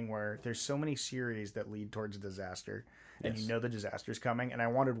have a thing where there's so many series that lead towards a disaster, and Yes. the disaster's coming, and I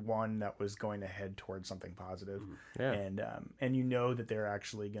wanted one that was going to head towards something positive, Yeah. and that they're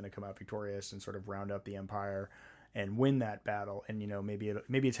actually going to come out victorious and sort of round up the Empire and win that battle, and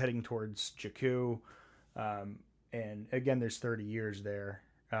maybe it's heading towards Jakku. And again, there's 30 years there.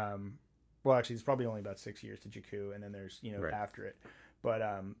 Well, actually, it's probably only about 6 years to Jakku, and then there's Right. after it.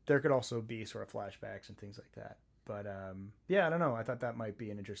 But there could also be sort of flashbacks and things like that. But I don't know. I thought that might be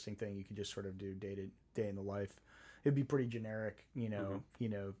an interesting thing. You could just sort of do day in the life. It'd be pretty generic,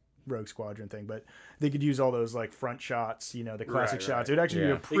 Rogue Squadron thing, but they could use all those like front shots, you know, the classic Right, shots. right. It would actually be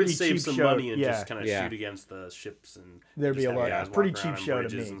Yeah. a They pretty could save cheap some show. money and yeah, just kind of Yeah. shoot against the ships and There'd be just a have lot- guys a pretty walking around cheap on show to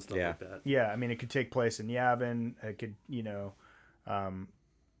bridges me. and stuff Yeah. like that. yeah. I mean, it could take place in Yavin. It could, you know,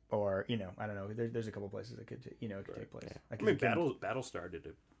 or you know, I don't know. There's a couple places it could, you know, it could take place. I Like, mean, it can- Battlestar did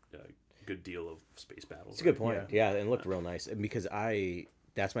a good deal of space battles. It's a good right? point. Yeah, and it looked real nice. And because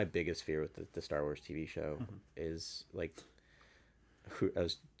that's my biggest fear with the Star Wars TV show is like, I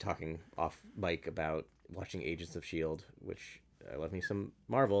was talking off mic about watching Agents of S.H.I.E.L.D., which I love me some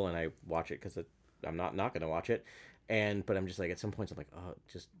Marvel, and I watch it because I'm not going to watch it. But I'm just like, at some points, I'm like, oh,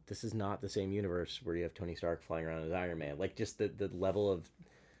 just this is not the same universe where you have Tony Stark flying around as Iron Man. Like, just the level of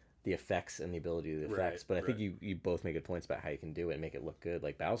the effects and the ability of the effects. Right, But I think right. you both make good points about how you can do it and make it look good.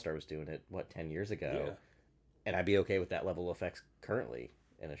 Like Battlestar was doing it, 10 years ago? Yeah. And I'd be okay with that level of effects currently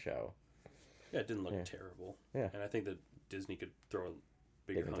in a show. Yeah, it didn't look Yeah. terrible. Yeah. And I think that Disney could throw a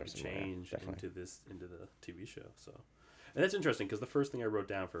bigger can hunk throw of some more, yeah, change definitely. into the TV show. So, and that's interesting because the first thing I wrote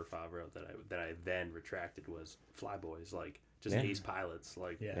down for Favreau that I then retracted was Flyboys, like just Yeah. ace pilots,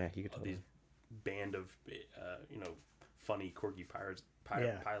 like Yeah. Yeah, you could totally. these band of funny quirky pilots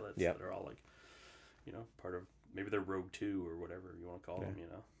Yeah. Yep. that are all like part of maybe they're Rogue 2 or whatever you want to call them.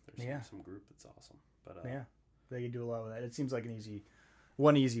 There's Yeah. some group that's awesome. But yeah, they could do a lot with that. It seems like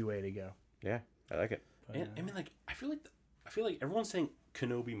one easy way to go. Yeah, I like it. But, And, I mean, like, I feel like everyone's saying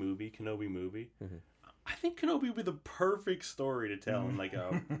Kenobi movie. Mm-hmm. I think Kenobi would be the perfect story to tell in like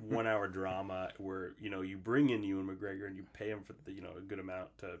a 1 hour drama where you bring in Ewan McGregor and you pay him for the a good amount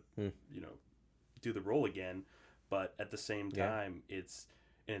to do the role again, but at the same Yeah. time it's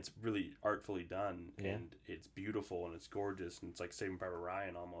really artfully done Yeah. and it's beautiful and it's gorgeous and it's like Saving Private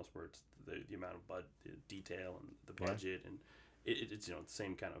Ryan almost, where it's the amount of the detail and the Yeah. budget and it's the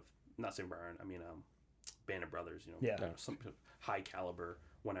same kind of, not Saving Private Ryan, I mean Band of Brothers, Yeah. some high caliber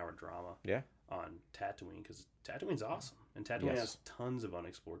 1 hour drama Yeah. on Tatooine, because Tatooine's awesome and Tatooine Yes. has tons of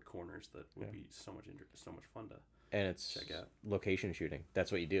unexplored corners that would be so much fun to And it's check out. location shooting.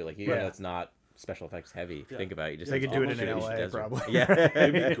 That's what you do. Like, Yeah. it's not special effects heavy. If you Yeah. think about it, you just They could do it in shoot LA, desert. probably. Yeah.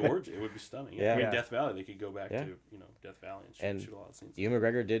 It'd be gorgeous. It would be stunning. Yeah. I mean, Yeah. Death Valley, they could go back Yeah. to Death Valley and And shoot a lot of scenes. Ewan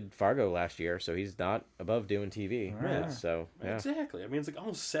McGregor did Fargo last year, so he's not above doing TV. Right. So yeah, Exactly. I mean, it's like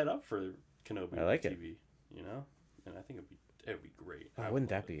almost set up for Kenobi I like it. TV. And I think it'd be great. oh, wouldn't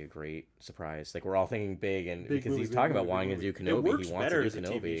that be a great surprise? Like, we're all thinking big, and Big because movie, he's big talking movie, about wanting big to do movie. Kenobi, It works he wants better to as do a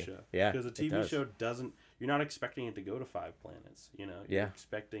Kenobi. TV show. Yeah, because a it TV does. show doesn't. You're not expecting it to go to 5 planets. You're Yeah.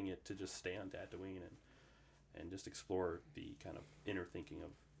 expecting it to just stay on Tatooine and just explore the kind of inner thinking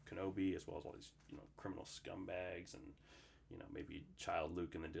of Kenobi, as well as all these criminal scumbags and maybe child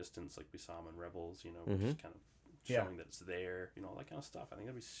Luke in the distance, like we saw him in Rebels. Mm-hmm. Just kind of Yeah. showing that it's there. All that kind of stuff. I think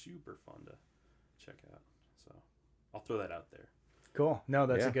that'd be super fun to check out. So I'll throw that out there. Cool. No,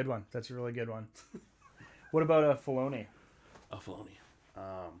 that's Yeah. a good one. That's a really good one. What about Filoni? Oh, Filoni.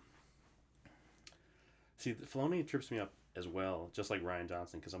 See, Filoni trips me up as well, just like Ryan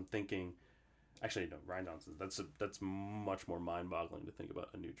Johnson, because I'm thinking, actually, no, Ryan Johnson. That's much more mind-boggling to think about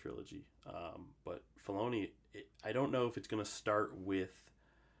a new trilogy. But Filoni, I don't know if it's going to start with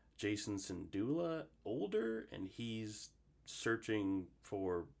Jason Syndulla older, and he's searching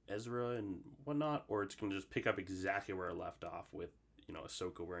for Ezra and whatnot, or it's going to just pick up exactly where it left off with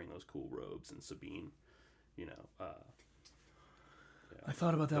Ahsoka wearing those cool robes and Sabine, I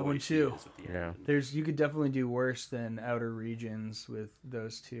thought about the that way one she too. is at the Yeah. end. You could definitely do worse than Outer Regions with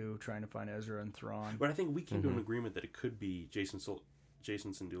those two trying to find Ezra and Thrawn. But I think we came Mm-hmm. to an agreement that it could be Jason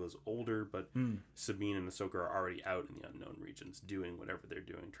Syndulla's older, but Sabine and Ahsoka are already out in the unknown regions doing whatever they're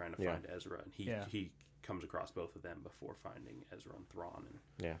doing, trying to Yeah. find Ezra, and he comes across both of them before finding Ezra and Thrawn, and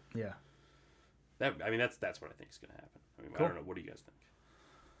Yeah. Yeah. that's what I think is going to happen. I mean, Cool. I don't know. What do you guys think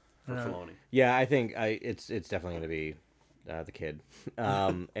for Filoni? Yeah, I think it's definitely going to be the kid,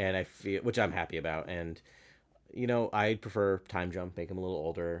 and I feel, which I'm happy about, and I'd prefer time jump, make him a little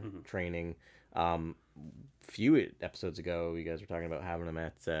older, training. Few episodes ago, you guys were talking about having him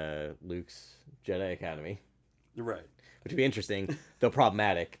at Luke's Jedi Academy, Right. which would be interesting, though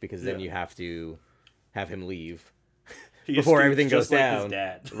problematic, because then Yeah. you have to have him leave He before escapes everything goes just like his down,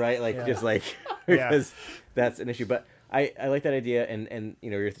 dad. right? Like, Yeah. just like because that's an issue. But I like that idea, and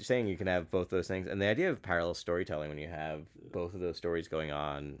you're saying you can have both those things, and the idea of parallel storytelling when you have both of those stories going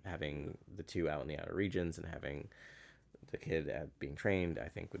on, having the two out in the outer regions and having the kid being trained, I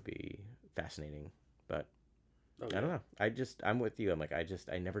think would be fascinating. But Oh, I don't know. I'm with you. I'm like,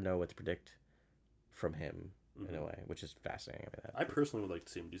 I never know what to predict from him in a way, which is fascinating. I personally would like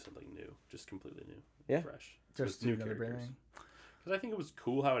to see him do something new, just completely new, Yeah. fresh, Just with do another branding. Because I think it was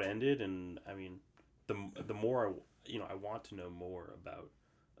cool how it ended, and I mean, the more I want to know more about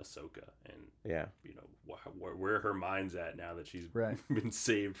Ahsoka and Yeah. you know where her mind's at now that she's Right. been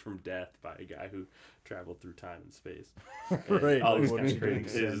saved from death by a guy who traveled through time and space. Right, All like, this what kind is of making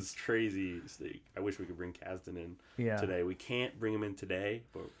crazy. It's sense. crazy. I wish we could bring Kasdan in Yeah. today. We can't bring him in today,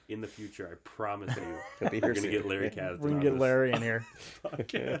 but in the future, I promise you, He'll be we're here going to soon. get Larry Kasdan. We can on get this Larry in here.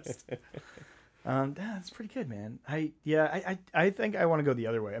 podcast. That's pretty good, man. I think I want to go the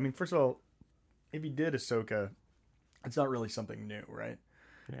other way. I mean, first of all, if he did Ahsoka, it's not really something new, right?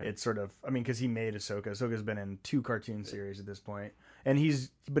 Yeah. It's sort of, I mean, because he made Ahsoka. Ahsoka's been in 2 cartoon series at this point, and he's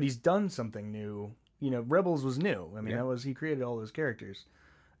done something new. You know, Rebels was new. I mean, Yeah. he created all those characters,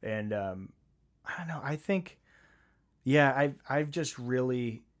 and I don't know. I think, yeah, I've just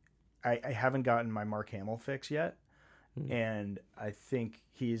really, I haven't gotten my Mark Hamill fix yet. And I think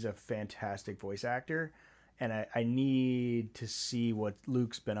he's a fantastic voice actor, and I need to see what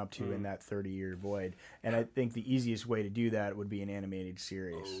Luke's been up to in that 30-year void. And I think the easiest way to do that would be an animated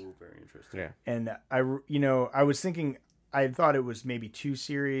series. Oh, very interesting. Yeah. And I was thinking, I thought it was maybe 2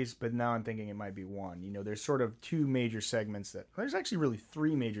 series, but now I'm thinking it might be 1. You know, there's sort of 2 major segments there's actually really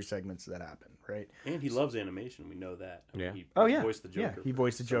 3 major segments that happen, right? And he loves animation. We know that. I mean, Yeah. he Oh yeah, voiced the Joker. yeah, he for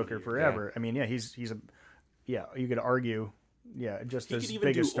voiced the so many Joker years. forever. I mean, yeah, he's a, yeah, you could argue, yeah, just He as could even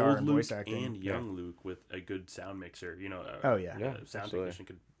big do a star old in Luke voice acting. and young Luke with a good sound mixer. You know, Oh, yeah. Yeah, a sound absolutely. technician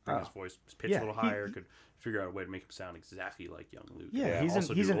could bring his voice pitch Yeah, a little higher. Could figure out a way to make him sound exactly like young Luke. Yeah, And he's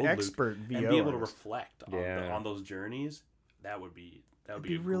also he's do an old Luke expert VO and be able to artist. reflect Yeah. on those journeys. That would be a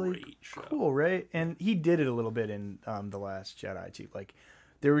really great show. cool, right? And he did it a little bit in The Last Jedi too. Like,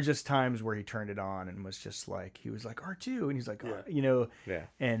 there were just times where he turned it on and was just like, he was like R2, and he's like, Yeah. you know, Yeah.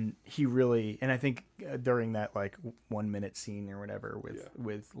 and he really, and I think during that like 1 minute scene or whatever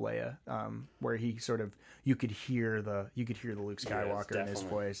with Leia, where he sort of, you could hear the Luke Skywalker in his definitely.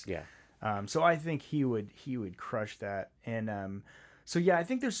 voice. Yeah. So I think he would crush that. And so yeah, I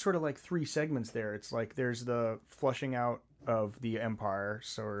think there's sort of like 3 segments there. It's like there's the flushing out of the Empire,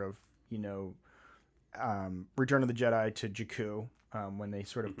 sort of, you know, Return of the Jedi to Jakku, when they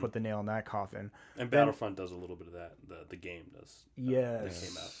sort of put the nail in that coffin. And Battlefront does a little bit of that. The game does. Yes,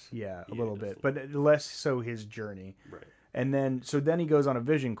 came out. yeah, a EA little does bit, a but less so his journey. Right. And then he goes on a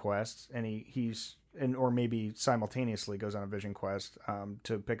vision quest, and or maybe simultaneously goes on a vision quest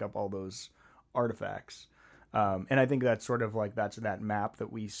to pick up all those artifacts. And I think that's sort of like that's that map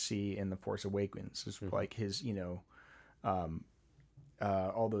that we see in The Force Awakens is like his, you know,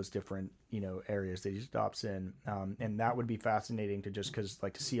 all those different, you know, areas that he stops in, and that would be fascinating to just because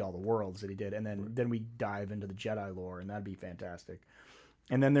like to see all the worlds that he did, and then we dive into the Jedi lore, and that'd be fantastic.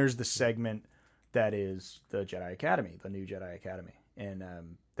 And then there's the segment that is the Jedi Academy, the new Jedi Academy, and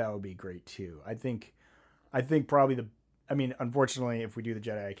that would be great too. I think probably I mean, unfortunately, if we do the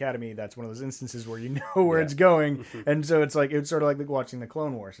Jedi Academy, that's one of those instances where you know where it's going, and so it's sort of like watching the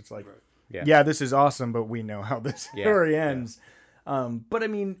Clone Wars. It's like, yeah, this is awesome, but we know how this story ends. But I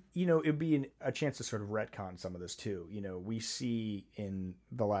mean, you know, it'd be a chance to sort of retcon some of this too. You know, we see in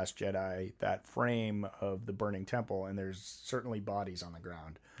The Last Jedi that frame of the burning temple, and there's certainly bodies on the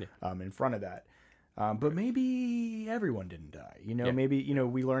ground in front of that. But maybe everyone didn't die. You know, maybe, you know,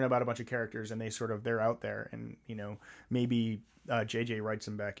 we learn about a bunch of characters and they're out there, and, you know, maybe JJ writes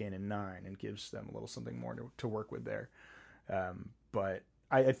them back in 9 and gives them a little something more to work with there. But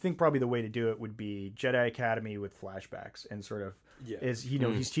I think probably the way to do it would be Jedi Academy with flashbacks, and sort of is, you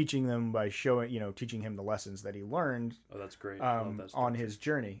know, he's teaching them by teaching him the lessons that he learned. Oh, that's great. I love that stuff on too. his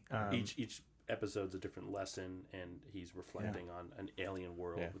journey. Each episode's a different lesson, and he's reflecting on an alien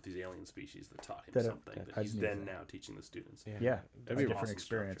world with these alien species that taught him something that he's then now teaching the students. Yeah, That's a an different awesome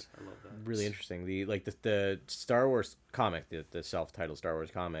experience. structure. I love that. Really interesting. The Star Wars comic, the self-titled Star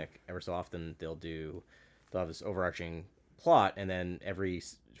Wars comic, ever so often they'll have this overarching plot, and then every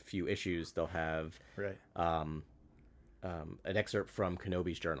few issues they'll have an excerpt from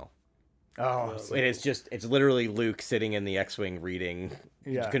Kenobi's journal. Oh, And it's literally Luke sitting in the X-wing reading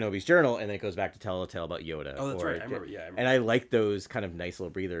Kenobi's journal, and then it goes back to tell a tale about Yoda. Oh, that's right. I remember. Yeah, I remember. And I like those kind of nice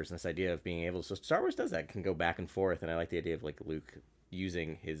little breathers, and this idea of being able. So Star Wars does that, can go back and forth, and I like the idea of like Luke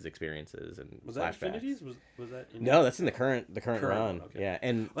using his experiences and Was flashbacks. that Infinities? Was that? No, that's in the current Current run. one, okay. Yeah,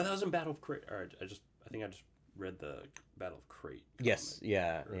 and Well, that was in Battle of Crate. All right, I think I just read the Battle of Crate. yes, comic.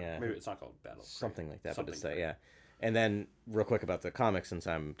 yeah, Or yeah, Maybe it's not called Battle of Crate. something like that. Something but it's like yeah. And then, real quick about the comics, since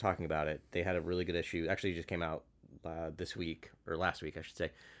I'm talking about it, they had a really good issue. Actually, it just came out this week, or last week, I should say,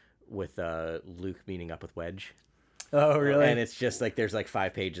 with Luke meeting up with Wedge. Oh, really? And it's just like there's like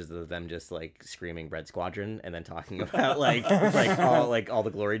 5 pages of them just like screaming "Red Squadron" and then talking about like all the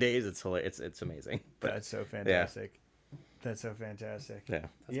glory days. It's amazing. But That's so fantastic. That's so fantastic. yeah,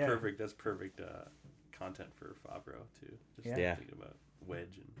 That's perfect. That's perfect content for Favreau too. Just Yeah. thinking about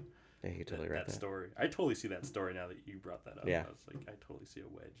Wedge and Yeah, you could totally write that that. story. I totally see that story now that you brought that up. Yeah. I was like, I totally see a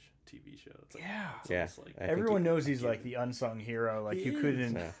Wedge TV show. It's like, Yeah. it's Yeah. almost like, I think Everyone he- knows he's like the unsung hero. Like He you is.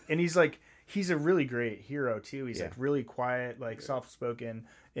 couldn't, Yeah. and he's a really great hero too. He's Yeah. like really quiet, like soft spoken.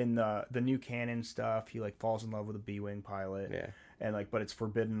 In the new canon stuff, he like falls in love with a B-wing pilot. Yeah. And like, but it's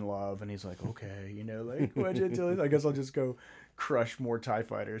forbidden love, and he's like, okay, like Wedge Antilles, I guess I'll just go crush more TIE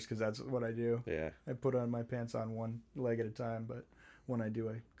fighters because that's what I do. Yeah. I put on my pants on one leg at a time, but when I do,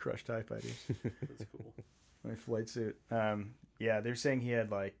 I crush TIE fighters. that's cool. My flight suit. Yeah, they're saying he had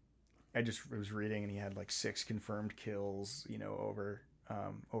like, I just was reading, and he had like 6 confirmed kills, over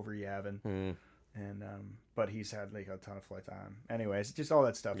Yavin, and but he's had like a ton of flight time. Anyways, just all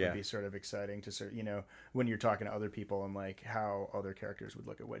that stuff Yeah. would be sort of exciting to sort, when you're talking to other people and like how other characters would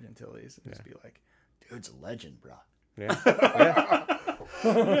look at Wedge Antilles and just be like, dude's a legend, bro. Yeah. Yeah.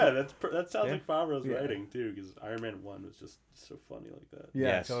 Yeah, that sounds Yeah. like Favreau's Yeah. writing too, because Iron Man 1 was just so funny like that. Yeah,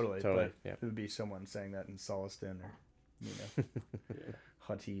 Yes, totally. totally, But yeah. it would be someone saying that in Soliston or Yeah.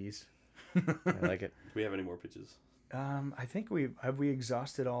 Huttese. I like it. Do we have any more pitches? I think we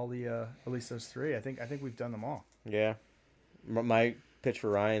exhausted all the at least those 3. I think we've done them all. Yeah. My pitch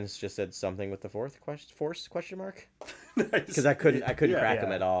for Ryan's just said something with the force question mark, because I couldn't crack him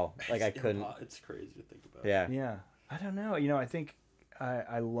Yeah. at all. Like I couldn't. It's crazy to think about. Yeah. Yeah, I don't know. I think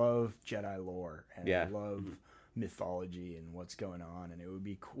I love Jedi lore and Yeah. I love mythology and what's going on, and it would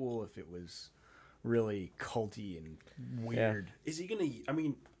be cool if it was really culty and weird. Is he gonna? I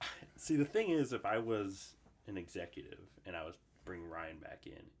mean, see, the thing is, if I was an executive and I was bringing Ryan back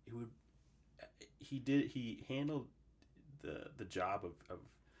in, it would. He handled the job of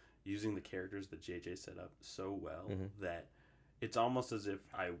using the characters that JJ set up so well that it's almost as if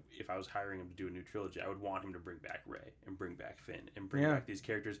I was hiring him to do a new trilogy, I would want him to bring back Rey and bring back Finn and bring back these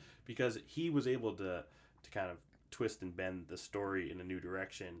characters, because he was able to kind of twist and bend the story in a new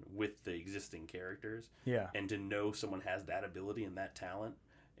direction with the existing characters. Yeah. And to know someone has that ability and that talent,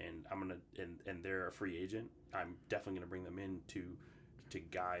 and and they're a free agent, I'm definitely gonna bring them in to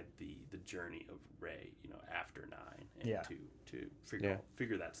guide the journey of Rey, after 9, and to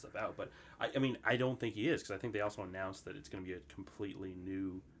figure that stuff out. But I mean, I don't think he is, because I think they also announced that it's going to be a completely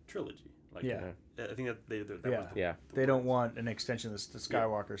new trilogy. Like, I think that was the They don't want an extension of the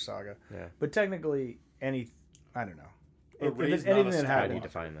Skywalker saga. Yeah. But technically, I don't know. But Rey's anything not a that I happens, need to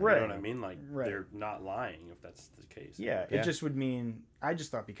find that. You Right. know what I mean? Like, Right. they're not lying if that's the case. Yeah, Yeah. it just would mean, I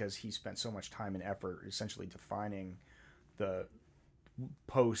just thought because he spent so much time and effort essentially defining the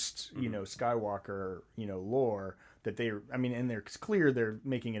post, Skywalker, lore, that it's clear they're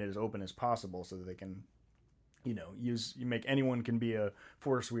making it as open as possible so that they can, anyone can be a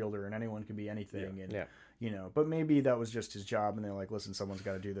force wielder and anyone can be anything. Yeah. And, but maybe that was just his job and they're like, listen, someone's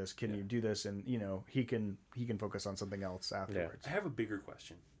got to do this. Can you do this? And, he can focus on something else afterwards. I have a bigger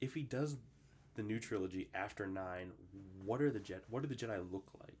question. If he does the new trilogy after 9, what do the Jedi look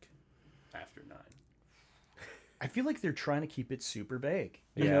like after 9? I feel like they're trying to keep it super vague,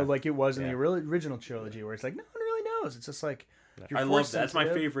 Yeah. like it was in Yeah. the original trilogy, where it's like no one really knows. It's just like you're I love force that. That's my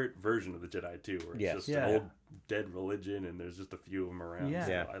sensitive. favorite version of the Jedi too, where it's Yes. just Yeah. an old dead religion and there's just a few of them around. Yeah.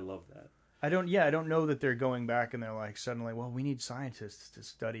 So Yeah. I love that. I don't know that they're going back and they're like suddenly, well, we need scientists to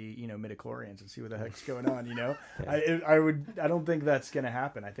study, midichlorians and see what the heck's going on. I don't think that's going to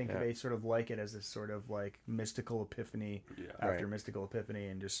happen. I think they sort of like it as this sort of like mystical epiphany after Right. mystical epiphany,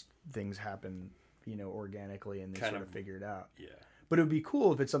 and just things happen, organically, and they Kind sort of- of figure it out. Yeah. But it would be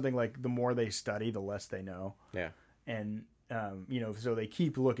cool if it's something like the more they study, the less they know. Yeah. And so they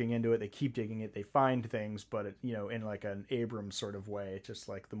keep looking into it, they keep digging it, they find things, but it, in like an Abrams sort of way. It's just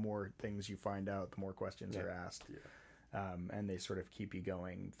like the more things you find out, the more questions are asked. And they sort of keep you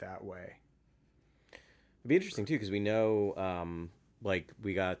going that way. It'd be interesting too, because we know,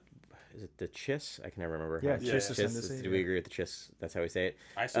 we got, is it the Chiss? I can never remember. Yeah, how Chiss it's- Ascendancy, Do we agree with the Chiss? That's how we say it.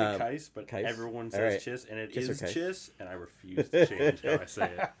 I say Kais, but Kais? everyone All says right. Chiss, and it Chiss or is Kais? Chiss, and I refuse to change how I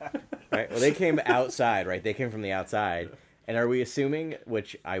say it. Right. Well, they came outside, right? They came from the outside. And are we assuming,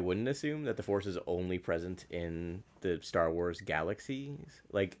 which I wouldn't assume, that the Force is only present in the Star Wars galaxies?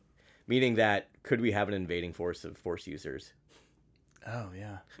 Like, meaning that could we have an invading force of Force users? Oh,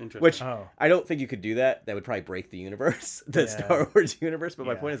 yeah. Interesting. Which Oh. I don't think you could do that. That would probably break the universe, the Yeah. Star Wars universe. But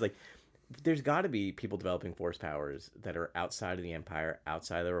my Yeah. point is, like, there's got to be people developing Force powers that are outside of the Empire,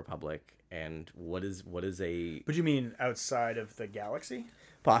 outside of the Republic. And what is a But you mean outside of the galaxy?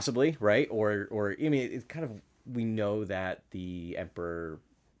 possibly, right? Or I mean, it's kind of, we know that the Emperor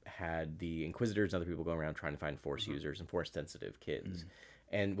had the Inquisitors and other people going around trying to find Force users and Force sensitive kids,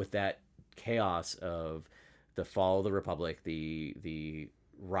 and with that chaos of the fall of the Republic, the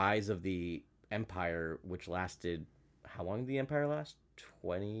rise of the Empire, which lasted, how long did the Empire last?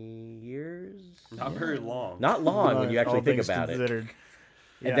 20 years? Not very long. Not long when you All actually think things about it. considered.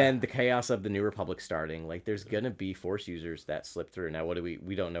 Yeah. And then the chaos of the New Republic starting. Like, there's going to be Force users that slip through. Now, what do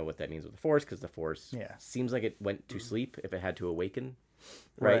we don't know what that means with the Force, because the Force seems like it went to sleep if it had to awaken.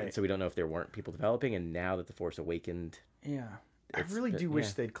 Right? So we don't know if there weren't people developing, and now that the Force awakened... Yeah. I really do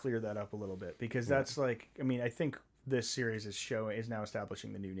wish they'd clear that up a little bit, because that's like, I mean, I think this series is now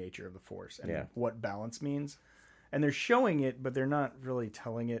establishing the new nature of the Force and what balance means. And they're showing it, but they're not really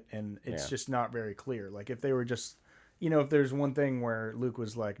telling it, and it's just not very clear. Like, if they were just... if there's one thing where Luke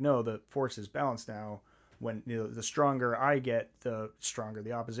was like, no, the Force is balanced now, when the stronger I get, the stronger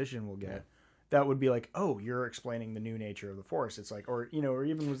the opposition will get. That would be like, oh, you're explaining the new nature of the Force. It's like, or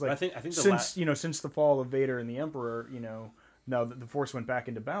even was like, I think since the fall of Vader and the Emperor, now the Force went back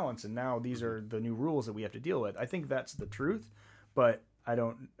into balance, and now these are the new rules that we have to deal with. I think that's the truth, but I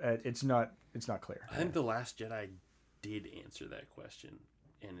don't. It's not clear. I think The Last Jedi did answer that question,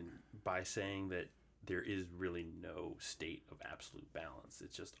 and by saying that there is really no state of absolute balance.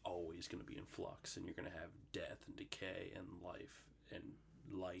 It's just always going to be in flux, and you're going to have death and decay and life and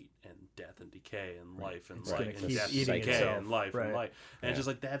light and death and decay and life and It's light gonna and keep death eating and decay itself. and life and light. And Yeah. it's just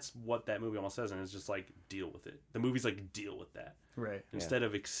like, that's what that movie almost says, and it's just like, deal with it. The movie's like, deal with that. Right. Instead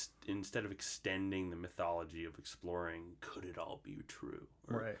of extending the mythology of exploring, could it all be true?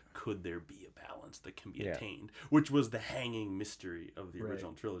 Or Right. could there be a balance that can be Yeah. attained? Which was the hanging mystery of the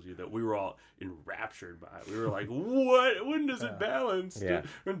original trilogy that we were all enraptured by. We were like, what? When does it balance? Yeah.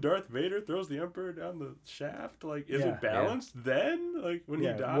 When Darth Vader throws the Emperor down the shaft? Like, is Yeah. it balanced then? Like, when he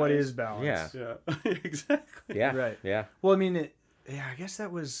dies? What is balance? Yeah. Yeah, exactly. Yeah. Right. Yeah. Well, I mean, I guess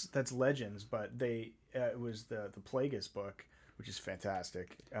that's Legends, but it was the Plagueis book, which is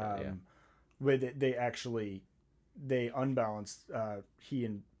fantastic. Where they unbalanced, he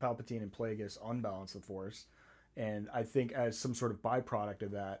and Palpatine and Plagueis unbalanced the Force, and I think as some sort of byproduct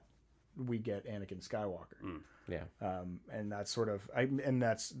of that, we get Anakin Skywalker. Yeah. And that's sort of,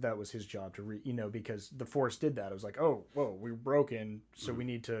 that was his job to because the Force did that. It was like, oh, whoa, we're broken, so we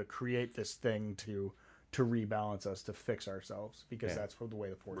need to create this thing to rebalance us, to fix ourselves, because that's the way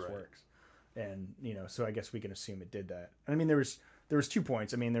the Force works. And so I guess we can assume it did that. And I mean, there was 2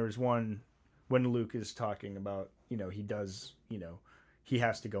 points. I mean, there was one when Luke is talking about he does he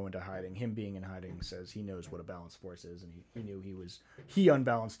has to go into hiding. Him being in hiding says he knows what a balanced Force is, and he knew he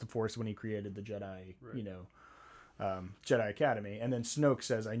unbalanced the Force when he created the Jedi Jedi Academy. And then Snoke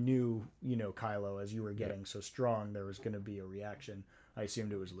says, I knew Kylo, as you were getting so strong, there was going to be a reaction. I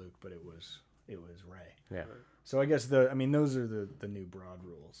assumed it was Luke, but it was Rey. Yeah. So I guess those are the new broad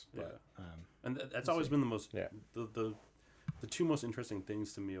rules. But, And that's always been the most the 2 most interesting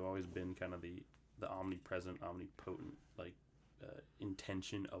things to me have always been kind of the omnipresent, omnipotent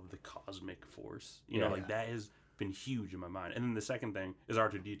intention of the cosmic force. That has been huge in my mind. And then the second thing is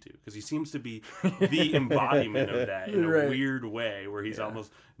R2-D2, because he seems to be the embodiment of that in a weird way, where he's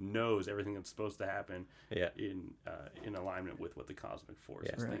almost knows everything that's supposed to happen in alignment with what the cosmic force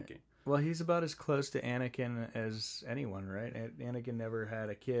is thinking. Well, he's about as close to Anakin as anyone, right? Anakin never had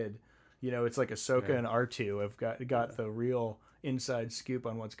a kid. It's like Ahsoka and R2 have got the real inside scoop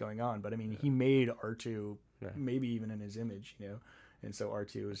on what's going on. But I mean, he made R2 maybe even in his image, and so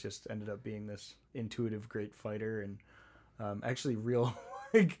R2 has just ended up being this intuitive, great fighter, and actually real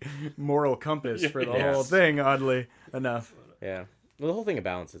moral compass for the whole thing. Oddly enough, Yeah. Well, the whole thing of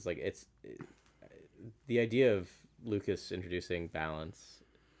balance is like the idea of Lucas introducing balance,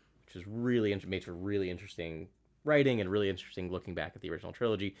 which is really made for really interesting writing and really interesting looking back at the original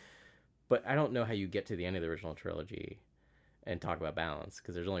trilogy. But I don't know how you get to the end of the original trilogy and talk about balance,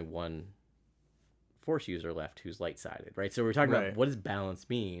 because there's only one Force user left who's light-sided, right? So we're talking about what does balance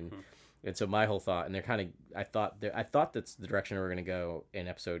mean, and so my whole thought, and they're kind of, I thought that's the direction we're going to go in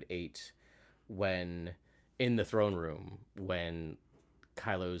Episode 8, when in the throne room, when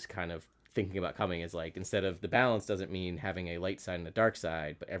Kylo's kind of thinking about coming, is like, instead of the balance doesn't mean having a light side and a dark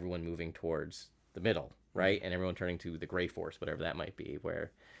side, but everyone moving towards the middle, right? And everyone turning to the gray Force, whatever that might be,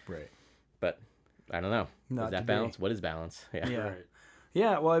 where but I don't know. Is that balance? What is balance?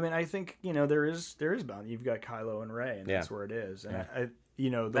 Yeah, well, I mean, I think there is balance. You've got Kylo and Rey, and that's where it is. And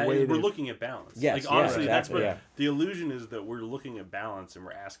the way we're looking at balance. Yes, like, honestly, that's exactly, what the illusion is, that we're looking at balance and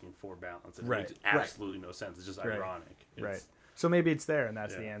we're asking for balance. It makes absolutely no sense. It's just ironic. Right. So maybe it's there, and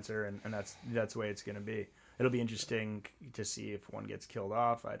that's the answer, and that's the way it's going to be. It'll be interesting to see if one gets killed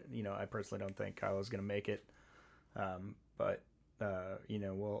off. I personally don't think Kylo's going to make it, but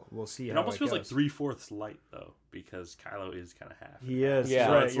we'll see. It how almost feels like goes. 3/4 light though, because Kylo is kind of half. He is. Yeah.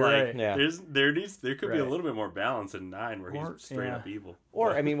 So Right, it's you're like right. Yeah. there could be a Right. little bit more balance in 9 where Or- he's straight yeah. up evil.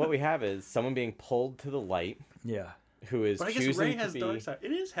 Or I mean, what we have is someone being pulled to the light Yeah. who is But I guess choosing Rey to has be. dark side.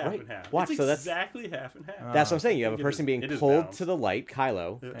 It is half Right. and half. Watch, it's so that's- exactly half and half. That's what I'm saying. You have a think it person is- being it is pulled balanced. to the light,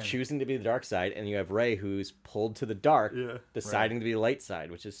 Kylo, choosing to be the dark side, and you have Rey who's pulled to the dark, Yeah. deciding to be the light side,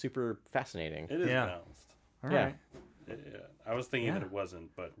 which is super fascinating. It is Yeah. balanced. All Yeah. right. Yeah. I was thinking Yeah. that it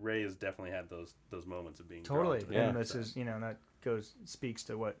wasn't, but Rey has definitely had those moments of being Totally. drawn to the Yeah. And dark this side. is, that speaks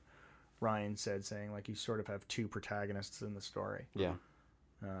to what Ryan said, saying like you sort of have two protagonists in the story. Yeah.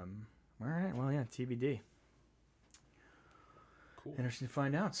 All right. Well, yeah, TBD. Cool. Interesting to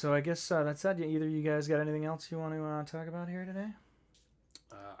find out. So I guess that's that. Either of you guys got anything else you want to talk about here today?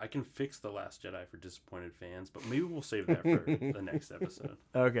 I can fix The Last Jedi for disappointed fans, but maybe we'll save that for the next episode.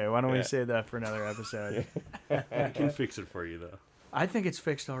 Okay. Why don't we Yeah. save that for another episode? I can fix it for you though. I think it's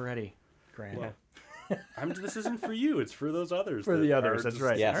fixed already, Grant. Well, this isn't for you. It's for those others. For that the are others, that's just,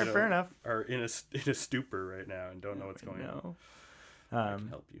 right. Yes. All right, fair enough. Are in a stupor right now and don't know what's going on. No. I can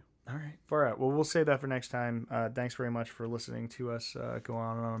help you. All right. Far out. Well, we'll save that for next time. Thanks very much for listening to us go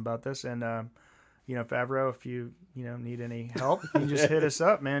on and on about this. And, Favreau, if you, need any help, you can just hit us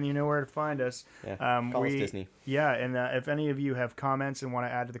up, man. You know where to find us. Yeah. Call us Disney. Yeah. And if any of you have comments and want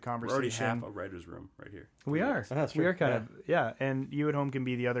to add to the We're already conversation, half a writer's room right here. we are. Oh, that's We true. are kind of, yeah. And you at home can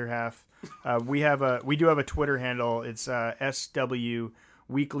be the other half. We do have a Twitter handle. It's SW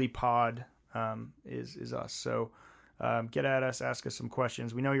Weekly Pod is us. So get at us, ask us some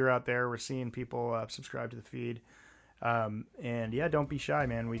questions. We know you're out there. We're seeing people subscribe to the feed. And yeah, don't be shy,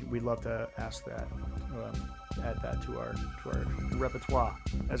 man. We'd love to ask that, add that to our repertoire,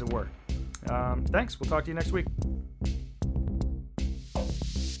 as it were. Thanks. We'll talk to you next week.